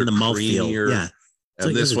smoother, more on the mouthfeel. Yeah, and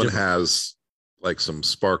like this one has like some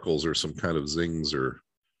sparkles or some kind of zings or.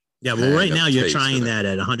 Yeah, well, right now you're trying that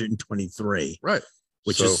at 123, right?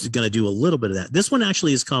 Which is going to do a little bit of that. This one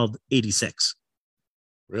actually is called 86.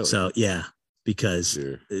 Really? So yeah, because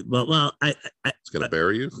it's going to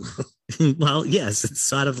bury you. Well, yes, it's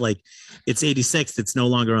sort of like it's 86. It's no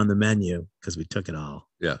longer on the menu because we took it all.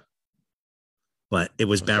 Yeah, but it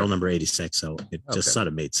was barrel number 86, so it just sort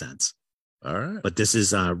of made sense. All right. But this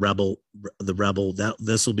is Rebel. The Rebel, that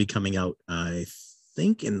this will be coming out, I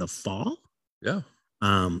think, in the fall. Yeah.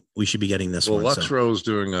 We should be getting this one. Well, Luxro's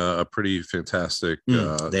doing a pretty fantastic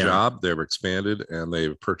job. They've expanded and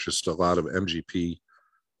they've purchased a lot of MGP,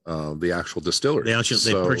 the actual distillery. They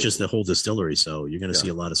purchased the whole distillery, so you're going to see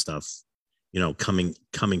a lot of stuff, coming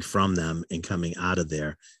from them and coming out of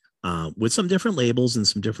there, with some different labels and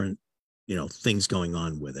some different, things going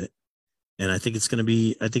on with it. And I think it's going to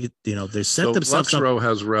be. I think they're set themselves up. Luxro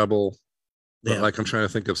has Rebel. But like I'm trying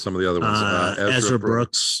to think of some of the other ones. Ezra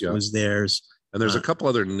Brooks was theirs. And there's a couple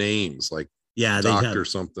other names like Doctor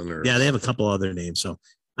something. They have a couple other names. So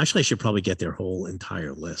actually, I should probably get their whole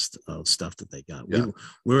entire list of stuff that they got. Yeah.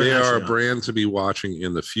 They are a brand to be watching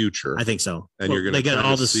in the future. I think so. And you're going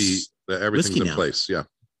to see that everything's in place. Yeah.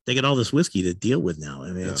 They get all this whiskey to deal with now.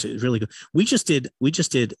 I mean, it's really good. We just did,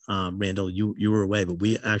 Randall, you were away, but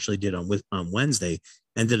we actually did on Wednesday,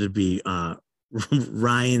 ended to be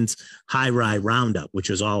Ryan's High Rye Roundup, which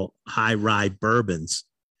was all high rye bourbons.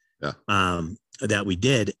 Yeah. That we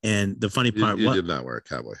did. And the funny part you did not wear a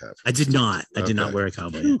cowboy hat. I did not. I did not wear a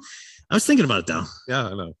cowboy hat. I was thinking about it though. Yeah,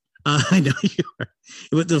 I know. I know you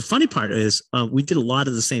were. The funny part is we did a lot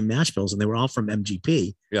of the same mash bills, and they were all from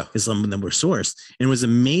MGP. Yeah, because some of them were sourced, and it was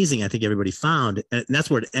amazing. I think everybody found, and that's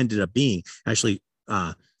where it ended up being. Actually,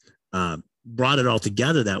 brought it all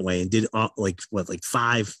together that way, and did all, like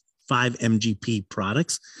five MGP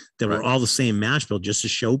products that were all the same mash bill, just to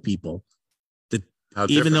show people that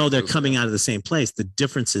even though they're coming out of the same place, the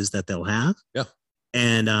differences that they'll have. Yeah.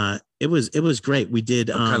 And it was great. We did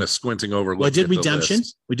kind of squinting over. I did Redemption.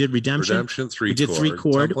 We did Redemption 3 we did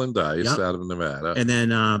 3-chord Temple and Dice out of Nevada, and then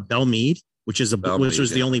Belle Meade, which was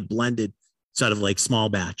the only blended sort of like small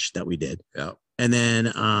batch that we did. Yeah. And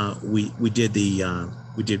then we did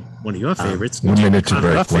one of your favorites. 1 minute to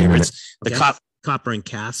break. 1 minute. The Copper and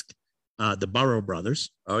Cask, the Burrow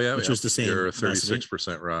Brothers. Oh yeah, which was the same.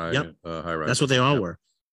 36% rye. Yep. High rye. That's what they all were.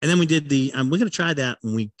 And then we did the. We're going to try that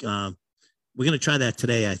when we're going to try that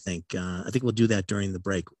today. I think we'll do that during the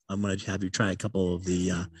break. I'm going to have you try a couple of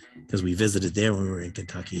the, because we visited there when we were in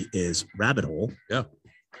Kentucky, is Rabbit Hole. Yeah.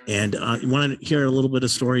 And you want to hear a little bit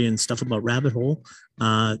of story and stuff about Rabbit Hole,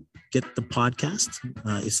 get the podcast.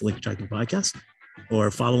 It's the Liquor Talking Podcast,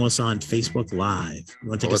 or follow us on Facebook Live. You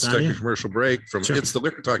want to take us out? Let's take a commercial break from It's the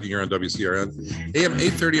Liquor Talking here on WCRN. AM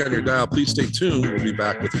 830 on your dial. Please stay tuned. We'll be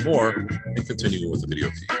back with more and continuing with the video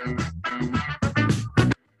feed.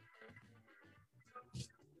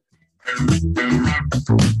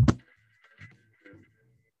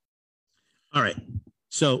 All right.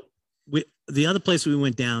 So the other place we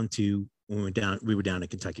went down to when we were down in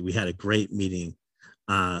Kentucky, we had a great meeting.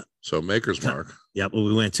 So Maker's Mark. Yep.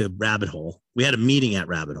 We went to Rabbit Hole. We had a meeting at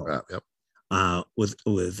Rabbit Hole. Yep. With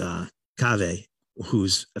Cave,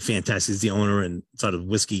 who's a fantastic. He's the owner and sort of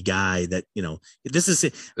whiskey guy that, this is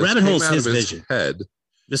it. Rabbit Hole's his vision. Head.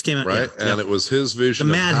 This came out. Right. Yeah, and it was his vision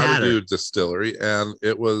of how Hatter. to do distillery. And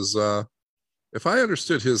it was, if I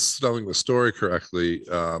understood his telling the story correctly,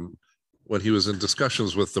 when he was in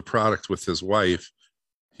discussions with the product with his wife,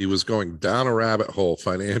 he was going down a rabbit hole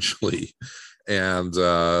financially and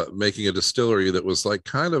making a distillery that was like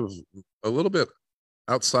kind of a little bit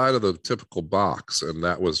outside of the typical box. And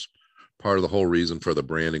that was part of the whole reason for the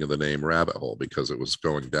branding of the name Rabbit Hole, because it was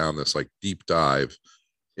going down this like deep dive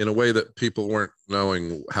in a way that people weren't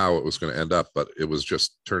knowing how it was going to end up, but it was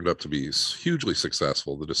just turned up to be hugely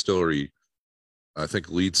successful. The distillery, I think,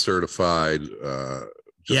 LEED certified,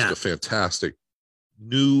 a fantastic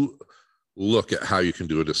new look at how you can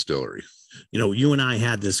do a distillery. You and I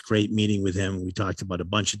had this great meeting with him. We talked about a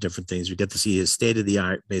bunch of different things. We got to see his state of the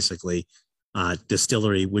art, basically,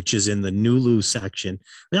 distillery, which is in the Nulu section.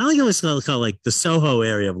 I think it was called like the Soho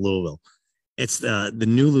area of Louisville. It's the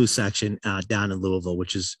Nulu section down in Louisville,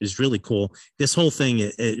 which is really cool. This whole thing,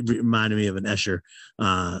 it reminded me of an Escher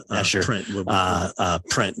print.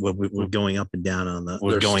 Print. We're going up and down on the.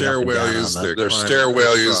 Their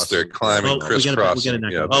stairwells. They're climbing crisscross. We got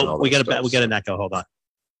an echo. Hold on.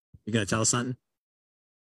 You're gonna tell us something?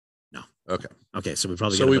 No. Okay. So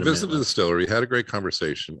we visited the distillery, had a great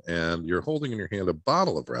conversation, and you're holding in your hand a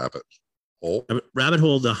bottle of Rabbit Hole. Rabbit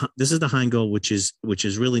Hole. This is the Heingold, which is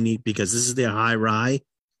really neat because this is their high rye.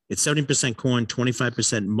 It's 70% corn,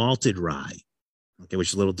 25% malted rye. Okay, which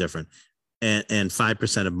is a little different, and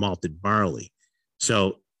 5% of malted barley.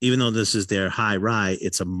 So even though this is their high rye,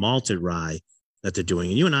 it's a malted rye that they're doing.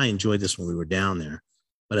 And you and I enjoyed this when we were down there,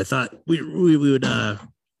 but I thought we would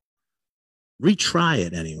retry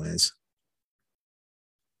it anyways.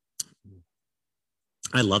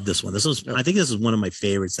 I love this one. I think this is one of my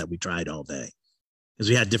favorites that we tried all day because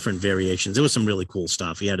we had different variations. There was some really cool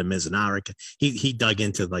stuff. He had a Mizunara. He dug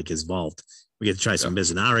into like his vault. We get to try some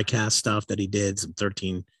Mizunara cast stuff that he did. Some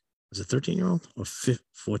 13-year-old or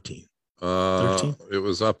 14? 13? It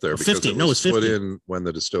was up there. 15. No, it was 15. Put in when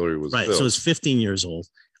the distillery was right. built. So it was 15 years old.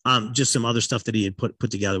 Just some other stuff that he had put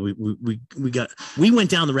together. We went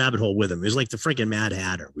down the rabbit hole with him. It was like the freaking Mad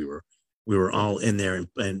Hatter. We were all in there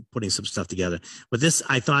and putting some stuff together. But this,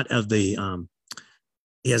 I thought of he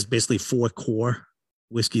has basically 4 core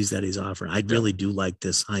whiskeys that he's offering. I really do like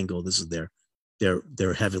this Heingold. This is their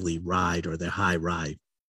heavily rye or their high rye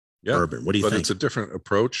bourbon. What do you think? But it's a different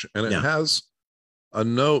approach, and it has a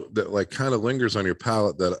note that like kind of lingers on your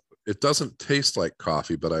palate that it doesn't taste like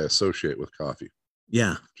coffee, but I associate with coffee.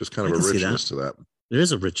 Yeah. Just kind of a richness to that. There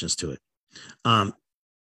is a richness to it.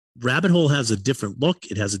 Rabbit Hole has a different look.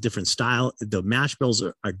 It has a different style. The mash bills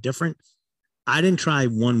are different. I didn't try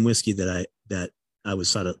one whiskey that I was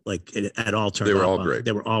sort of like at all turned. They were all great.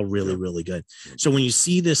 They were all really, really good. So when you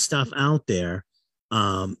see this stuff out there,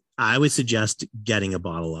 I would suggest getting a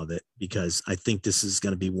bottle of it, because I think this is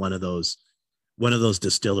going to be one of those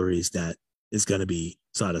distilleries that is going to be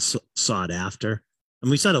sort of sought after.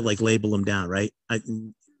 And we sort of like label them down, right?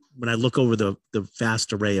 When I look over the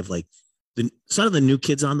vast array of like the sort of the new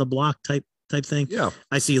kids on the block type thing. Yeah.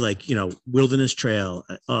 I see like, Wilderness Trail,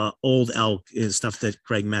 Old Elk is stuff that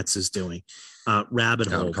Craig Metz is doing. Rabbit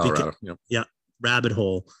Hole. Colorado. Rabbit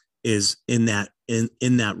Hole is in that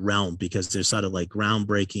realm, because they're sort of like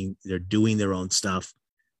groundbreaking. They're doing their own stuff.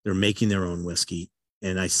 They're making their own whiskey.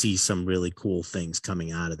 And I see some really cool things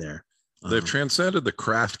coming out of there. They've transcended the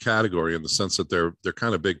craft category in the sense that they're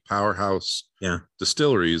kind of big powerhouse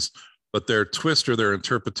distilleries, but their twist or their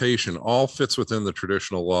interpretation all fits within the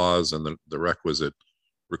traditional laws and the requisite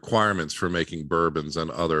requirements for making bourbons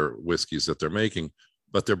and other whiskeys that they're making,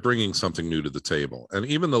 but they're bringing something new to the table. And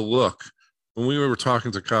even the look, when we were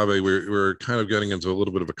talking to Kaveh, we were kind of getting into a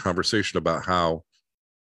little bit of a conversation about how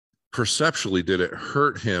perceptually did it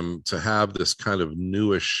hurt him to have this kind of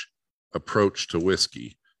newish approach to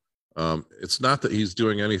whiskey. It's not that he's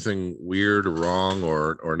doing anything weird or wrong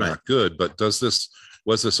or not good, but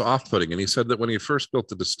was this off-putting? And he said that when he first built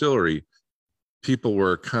the distillery, people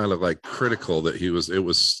were kind of like critical that it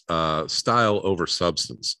was style over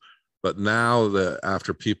substance. But now that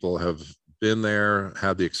after people have been there,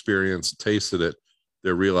 had the experience, tasted it,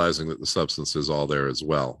 they're realizing that the substance is all there as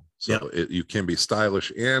well. So you can be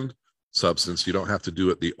stylish and substance. You don't have to do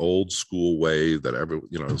it the old school way that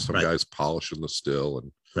some guys polish in the still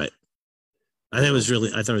and I thought it was really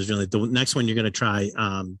the next one you're going to try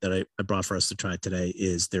that I brought for us to try today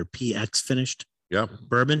is their PX finished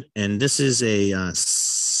bourbon. And this is a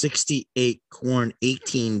 68 corn,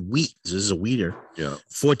 18 wheat. This is a wheater.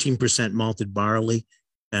 14% malted barley.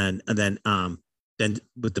 And then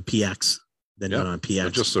with the PX, then on PX.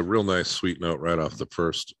 And just a real nice sweet note right off the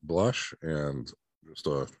first blush. And just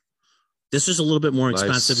this is a little bit more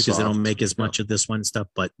expensive because they don't make as much of this one stuff,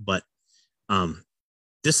 but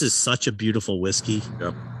this is such a beautiful whiskey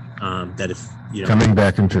that if coming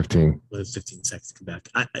back in 15. 15 seconds to come back.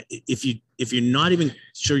 If you're not even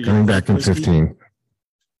sure you're coming back in whiskey, 15.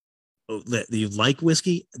 That you like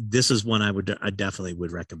whiskey, this is one I definitely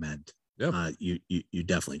would recommend. You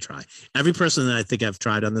definitely try. Every person that I think I've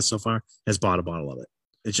tried on this so far has bought a bottle of it.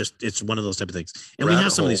 It's one of those type of things, and we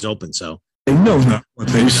have some of these open. So they know not what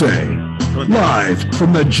they say. Live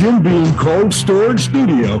from the Jim Beam Cold Storage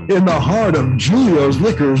Studio in the heart of Julio's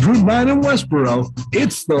Liquors, Route 9 in Westboro,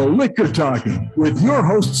 it's the Liquor Talking with your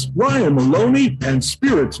hosts Ryan Maloney and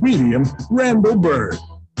Spirits Medium Randall Bird.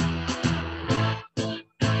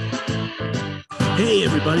 Hey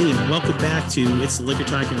everybody, and welcome back to It's the Liquor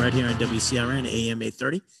Talking right here on WCRN AM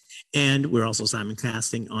 830, and we're also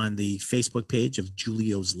simulcasting on the Facebook page of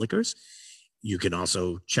Julio's Liquors. You can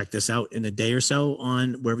also check this out in a day or so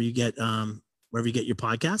on wherever you get your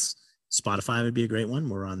podcasts. Spotify would be a great one.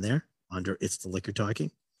 We're on there under It's the Liquor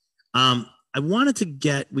Talking. I wanted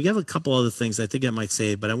to we have a couple other things I think I might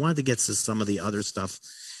say, but I wanted to get to some of the other stuff.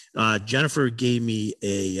 Jennifer gave me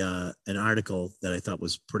an article that I thought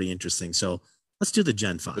was pretty interesting. So let's do the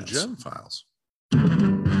Gen Files. The Gen Files.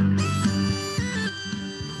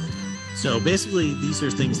 So basically, these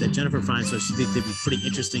are things that Jennifer finds, so she thinks they'd be pretty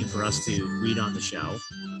interesting for us to read on the show.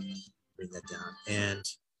 Bring that down. And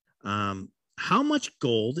how much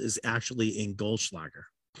gold is actually in Goldschlager?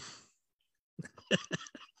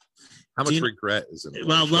 How much regret is in it?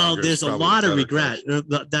 Well, there's a lot of regret.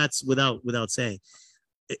 That's without saying.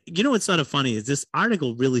 You know what's sort of funny is this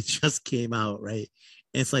article really just came out, right?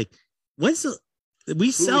 And it's like,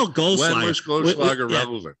 we sell Goldschlager. When was Goldschlager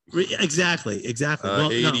relevant? Exactly.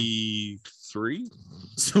 83.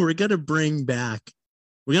 So we're going to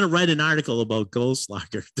write an article about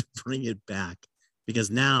Goldschlager to bring it back,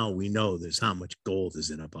 because now we know there's how much gold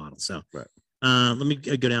is in a bottle. So let me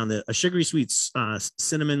go down a sugary sweet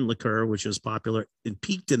cinnamon liqueur, which was popular and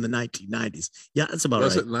peaked in the 1990s. Yeah, that's about right.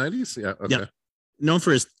 Was it 90s? Yeah. Okay. Yeah. Known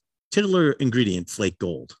for his titular ingredient, flake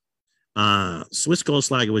gold. Swiss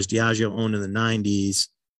Goldschlager was Diageo owned in the 90s.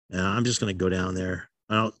 I'm just going to go down there.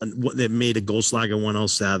 They made a Goldschlager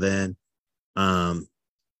 107.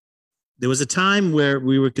 There was a time where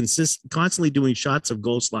we were constantly doing shots of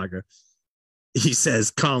Goldschlager. He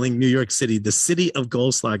says, calling New York City the city of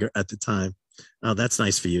Goldschlager at the time. Oh, that's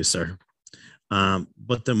nice for you, sir.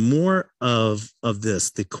 But the more of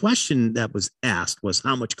this, the question that was asked was,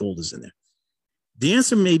 how much gold is in there? The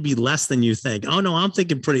answer may be less than you think. Oh, no, I'm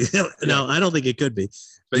thinking pretty. No, I don't think it could be.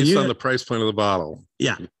 Based on the price point of the bottle.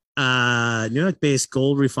 Yeah. New York-based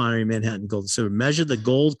gold refinery, Manhattan Gold. So measure the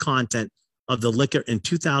gold content of the liquor in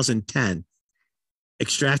 2010,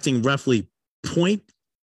 extracting roughly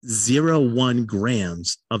 0.01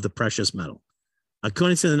 grams of the precious metal.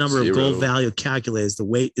 According to the number of gold value calculators, the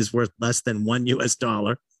weight is worth less than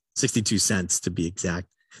 $1, 62 cents to be exact.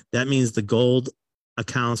 That means the gold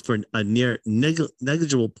accounts for a near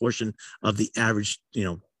negligible portion of the average,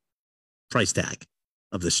 price tag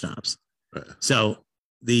of the schnapps. Right. So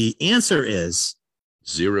the answer is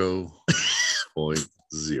 0.0.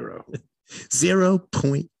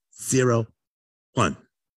 0.01.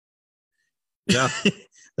 Yeah.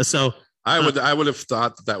 So I would have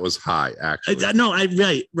thought that was high, actually. No,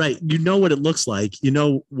 right. You know what it looks like. You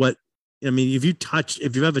know what, I mean, if you've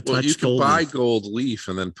ever touched you can gold buy leaf, gold leaf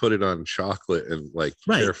and then put it on chocolate and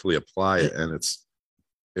carefully apply it, and it's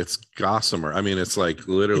gossamer. I mean, it's like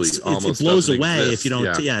literally almost it blows away exist. if you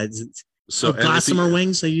don't. Yeah. So gossamer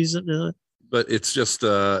wings, I use it. But it's just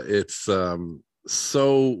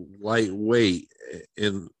so lightweight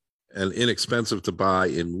and inexpensive to buy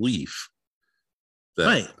in leaf that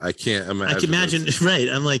right. I can't imagine. I can imagine. Right.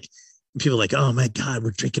 I'm like, people are like, oh my God,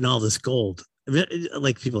 we're drinking all this gold.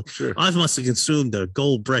 Like people, sure. I must have consumed a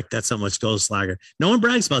gold brick. That's how much Goldschlager. No one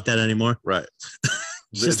brags about that anymore. Right.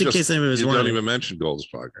 just in case anyone was wondering. Don't even mention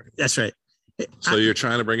Goldschlager anymore. That's right. So you're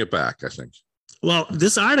trying to bring it back, I think. Well,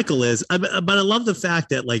 this article is, but I love the fact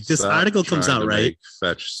that like this article comes out, right?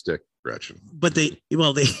 Fetch stick, Gretchen. But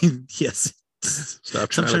yes. Stop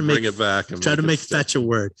trying to bring it back and try to make fetch a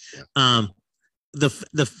word. Yeah.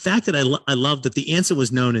 The fact that I love that the answer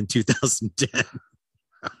was known in 2010.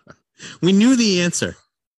 We knew the answer.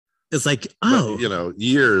 It's like, oh, but,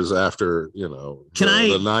 years after, the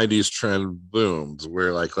 90s trend boomed,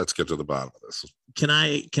 we're like, let's get to the bottom of this. Can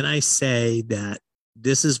I say that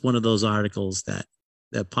this is one of those articles that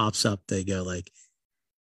pops up? They go like,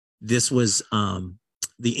 this was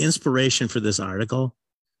the inspiration for this article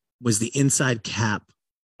was the inside cap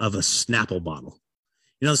of a Snapple bottle.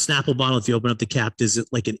 The Snapple bottle, if you open up the cap, is it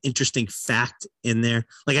like an interesting fact in there?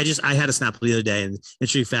 Like I had a Snapple the other day, and the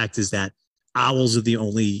interesting fact is that owls are the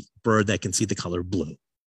only bird that can see the color blue.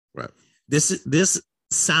 Right. This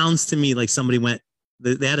sounds to me like somebody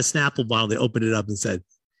they had a Snapple bottle, they opened it up and said,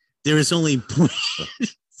 there is only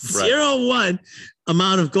 0.01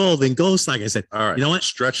 amount of gold in Goldschlager. I said, all right, you know what?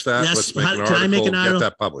 Stretch that. Let's make an can I make an article?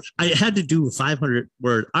 Get that published. I had to do a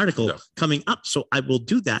 500-word article coming up, so I will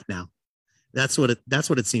do that now. That's what it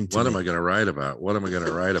seemed to me. What am I going to write about? What am I going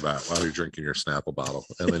to write about while you're drinking your Snapple bottle?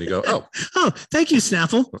 And then you go, oh, thank you,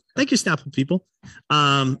 Snapple. Thank you, Snapple people.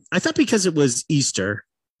 I thought because it was Easter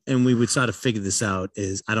and we would sort of figure this out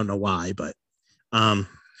I don't know why, but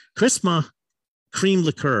Christmas cream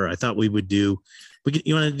liqueur. I thought we would do.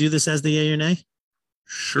 You want to do this as the yay or nay?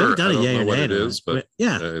 Sure. I don't know what it is, but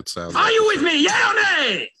yeah, it sounds. Are you with me? Yay or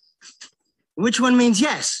nay? Which one means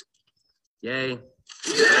yes? Yay.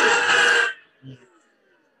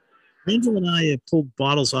 Randall and I have pulled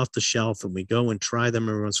bottles off the shelf, and we go and try them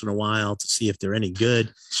every once in a while to see if they're any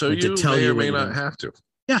good. So you may or may not have to.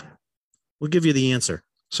 Yeah, we'll give you the answer.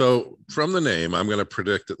 So from the name, I'm going to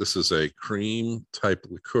predict that this is a cream type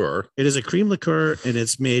liqueur. It is a cream liqueur, and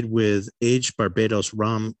it's made with aged Barbados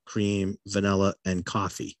rum, cream, vanilla, and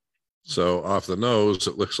coffee. So off the nose,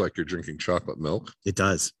 it looks like you're drinking chocolate milk. It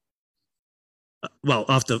does. Well,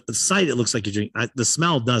 off the sight, it looks like you're drinking. The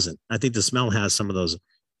smell doesn't. I think the smell has some of those.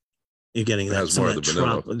 You're getting that, has more of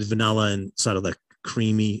the vanilla and sort of the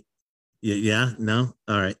creamy. Yeah. No.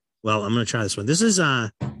 All right. Well, I'm going to try this one. This is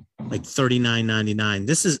like $39.99.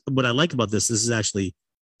 This is what I like about this. This is actually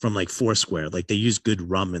from like Foursquare. Like they use good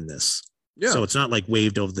rum in this. Yeah. So it's not like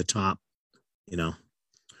waved over the top,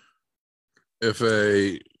 If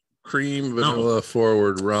a cream vanilla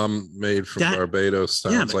forward rum made from Barbados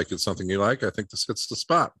sounds like it's something you like, I think this hits the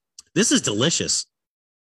spot. This is delicious.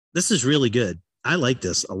 This is really good. I like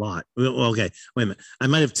this a lot. Okay, wait a minute. I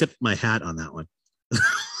might have tipped my hat on that one.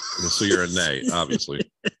 So you're a nay,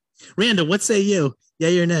 obviously. Randall, what say you?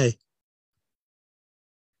 Yay or nay?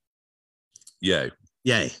 Yay.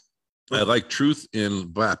 Yay. I like truth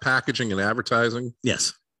in packaging and advertising.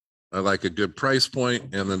 Yes. I like a good price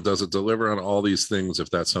point. And then does it deliver on all these things if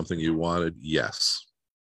that's something you wanted? Yes.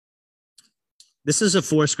 This is a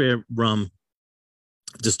Foursquare rum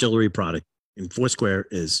distillery product. And Foursquare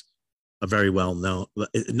is a very well-known,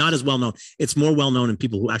 not as well-known. It's more well-known in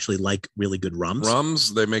people who actually like really good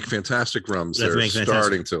rums. They make fantastic rums. They're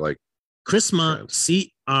starting to like. Chrisma, Crisma,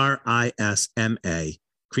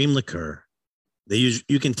 cream liqueur.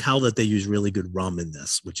 You can tell that they use really good rum in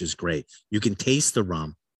this, which is great. You can taste the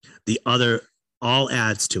rum. The other all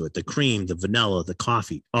adds to it. The cream, the vanilla, the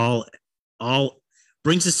coffee, all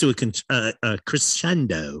brings us to a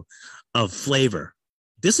crescendo of flavor.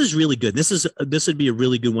 This is really good. This would be a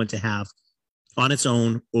really good one to have on its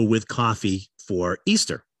own or with coffee for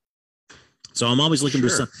Easter. So I'm always looking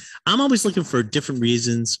for I'm always looking for different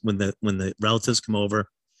reasons when the relatives come over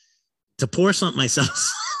to pour something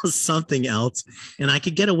myself, something else. And I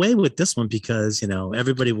could get away with this one because,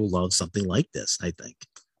 everybody will love something like this, I think.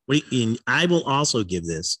 I will also give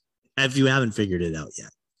this, if you haven't figured it out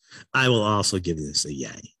yet, I will also give this a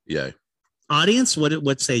yay. Yay. Audience,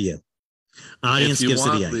 what say you? Audience gives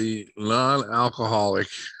it a yay. If you want the non-alcoholic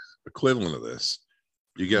equivalent of this,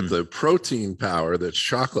 you get the protein power that's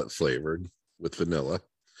chocolate flavored with vanilla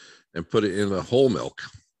and put it in a whole milk.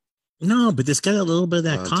 No, but it's got a little bit of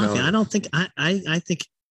that coffee. I don't think I think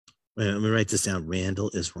wait, let me write this down. Randall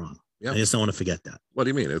is wrong. Yep. I just don't want to forget that. What do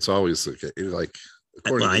you mean? It's always like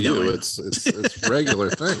according to you, it's a regular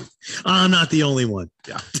thing. I'm not the only one.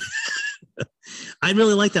 Yeah. I'd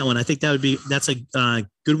really like that one. I think that's a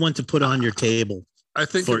good one to put on your table. I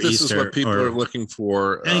think this Easter is what people are looking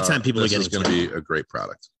for. Anytime people are getting, this is going to be a great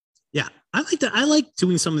product. Yeah, I like that. I like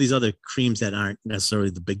doing some of these other creams that aren't necessarily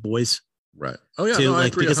the big boys. Right. Oh yeah. No, I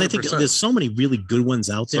agree, because 100%. I think there's so many really good ones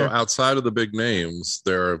out there. So outside of the big names,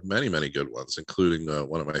 there are many, many good ones, including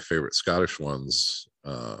one of my favorite Scottish ones.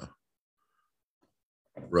 Is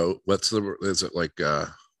it like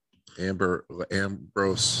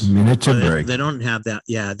Ambrose? Miniature they don't have that.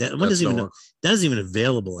 Yeah, that one isn't even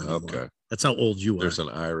available anymore. Okay. That's how old you are. There's an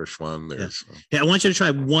Irish one. Yeah, I want you to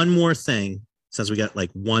try one more thing since we got like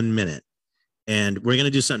 1 minute. And we're going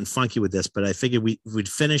to do something funky with this, but I figured we'd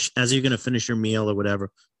finish as you're going to finish your meal or whatever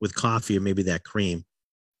with coffee or maybe that cream.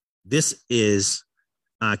 This is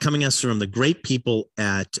coming us from the great people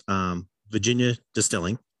at Virginia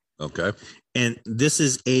Distilling. Okay. And this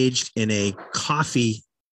is aged in a coffee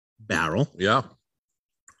barrel. Yeah.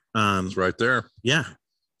 It's right there. Yeah.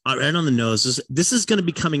 Right on the nose. This is going to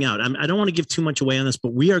be coming out. I don't want to give too much away on this,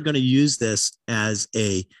 but we are going to use this as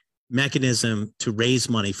a mechanism to raise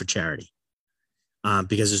money for charity.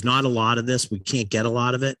 Because there's not a lot of this. We can't get a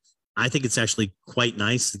lot of it. I think it's actually quite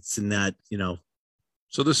nice. It's in that,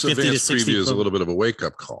 So this advanced preview is a little bit of a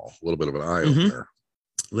wake-up call, a little bit of an eye-opener.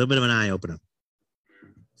 A little bit of an eye-opener.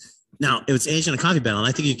 Now, if it's aged in a coffee barrel,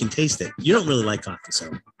 I think you can taste it. You don't really like coffee,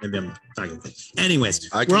 so maybe I'm talking things. Anyways,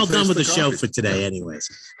 we're all done with the show for today anyways.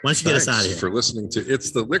 Why don't you get us out of here? For listening to It's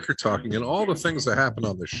the Liquor Talking and all the things that happen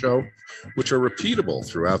on the show, which are repeatable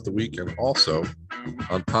throughout the week and also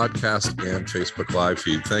on podcast and Facebook Live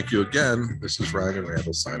feed. Thank you again. This is Ryan and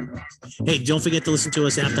Randall signing off. Hey, don't forget to listen to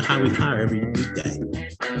us after Highway Car every weekday.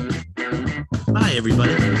 Bye,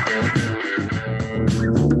 everybody.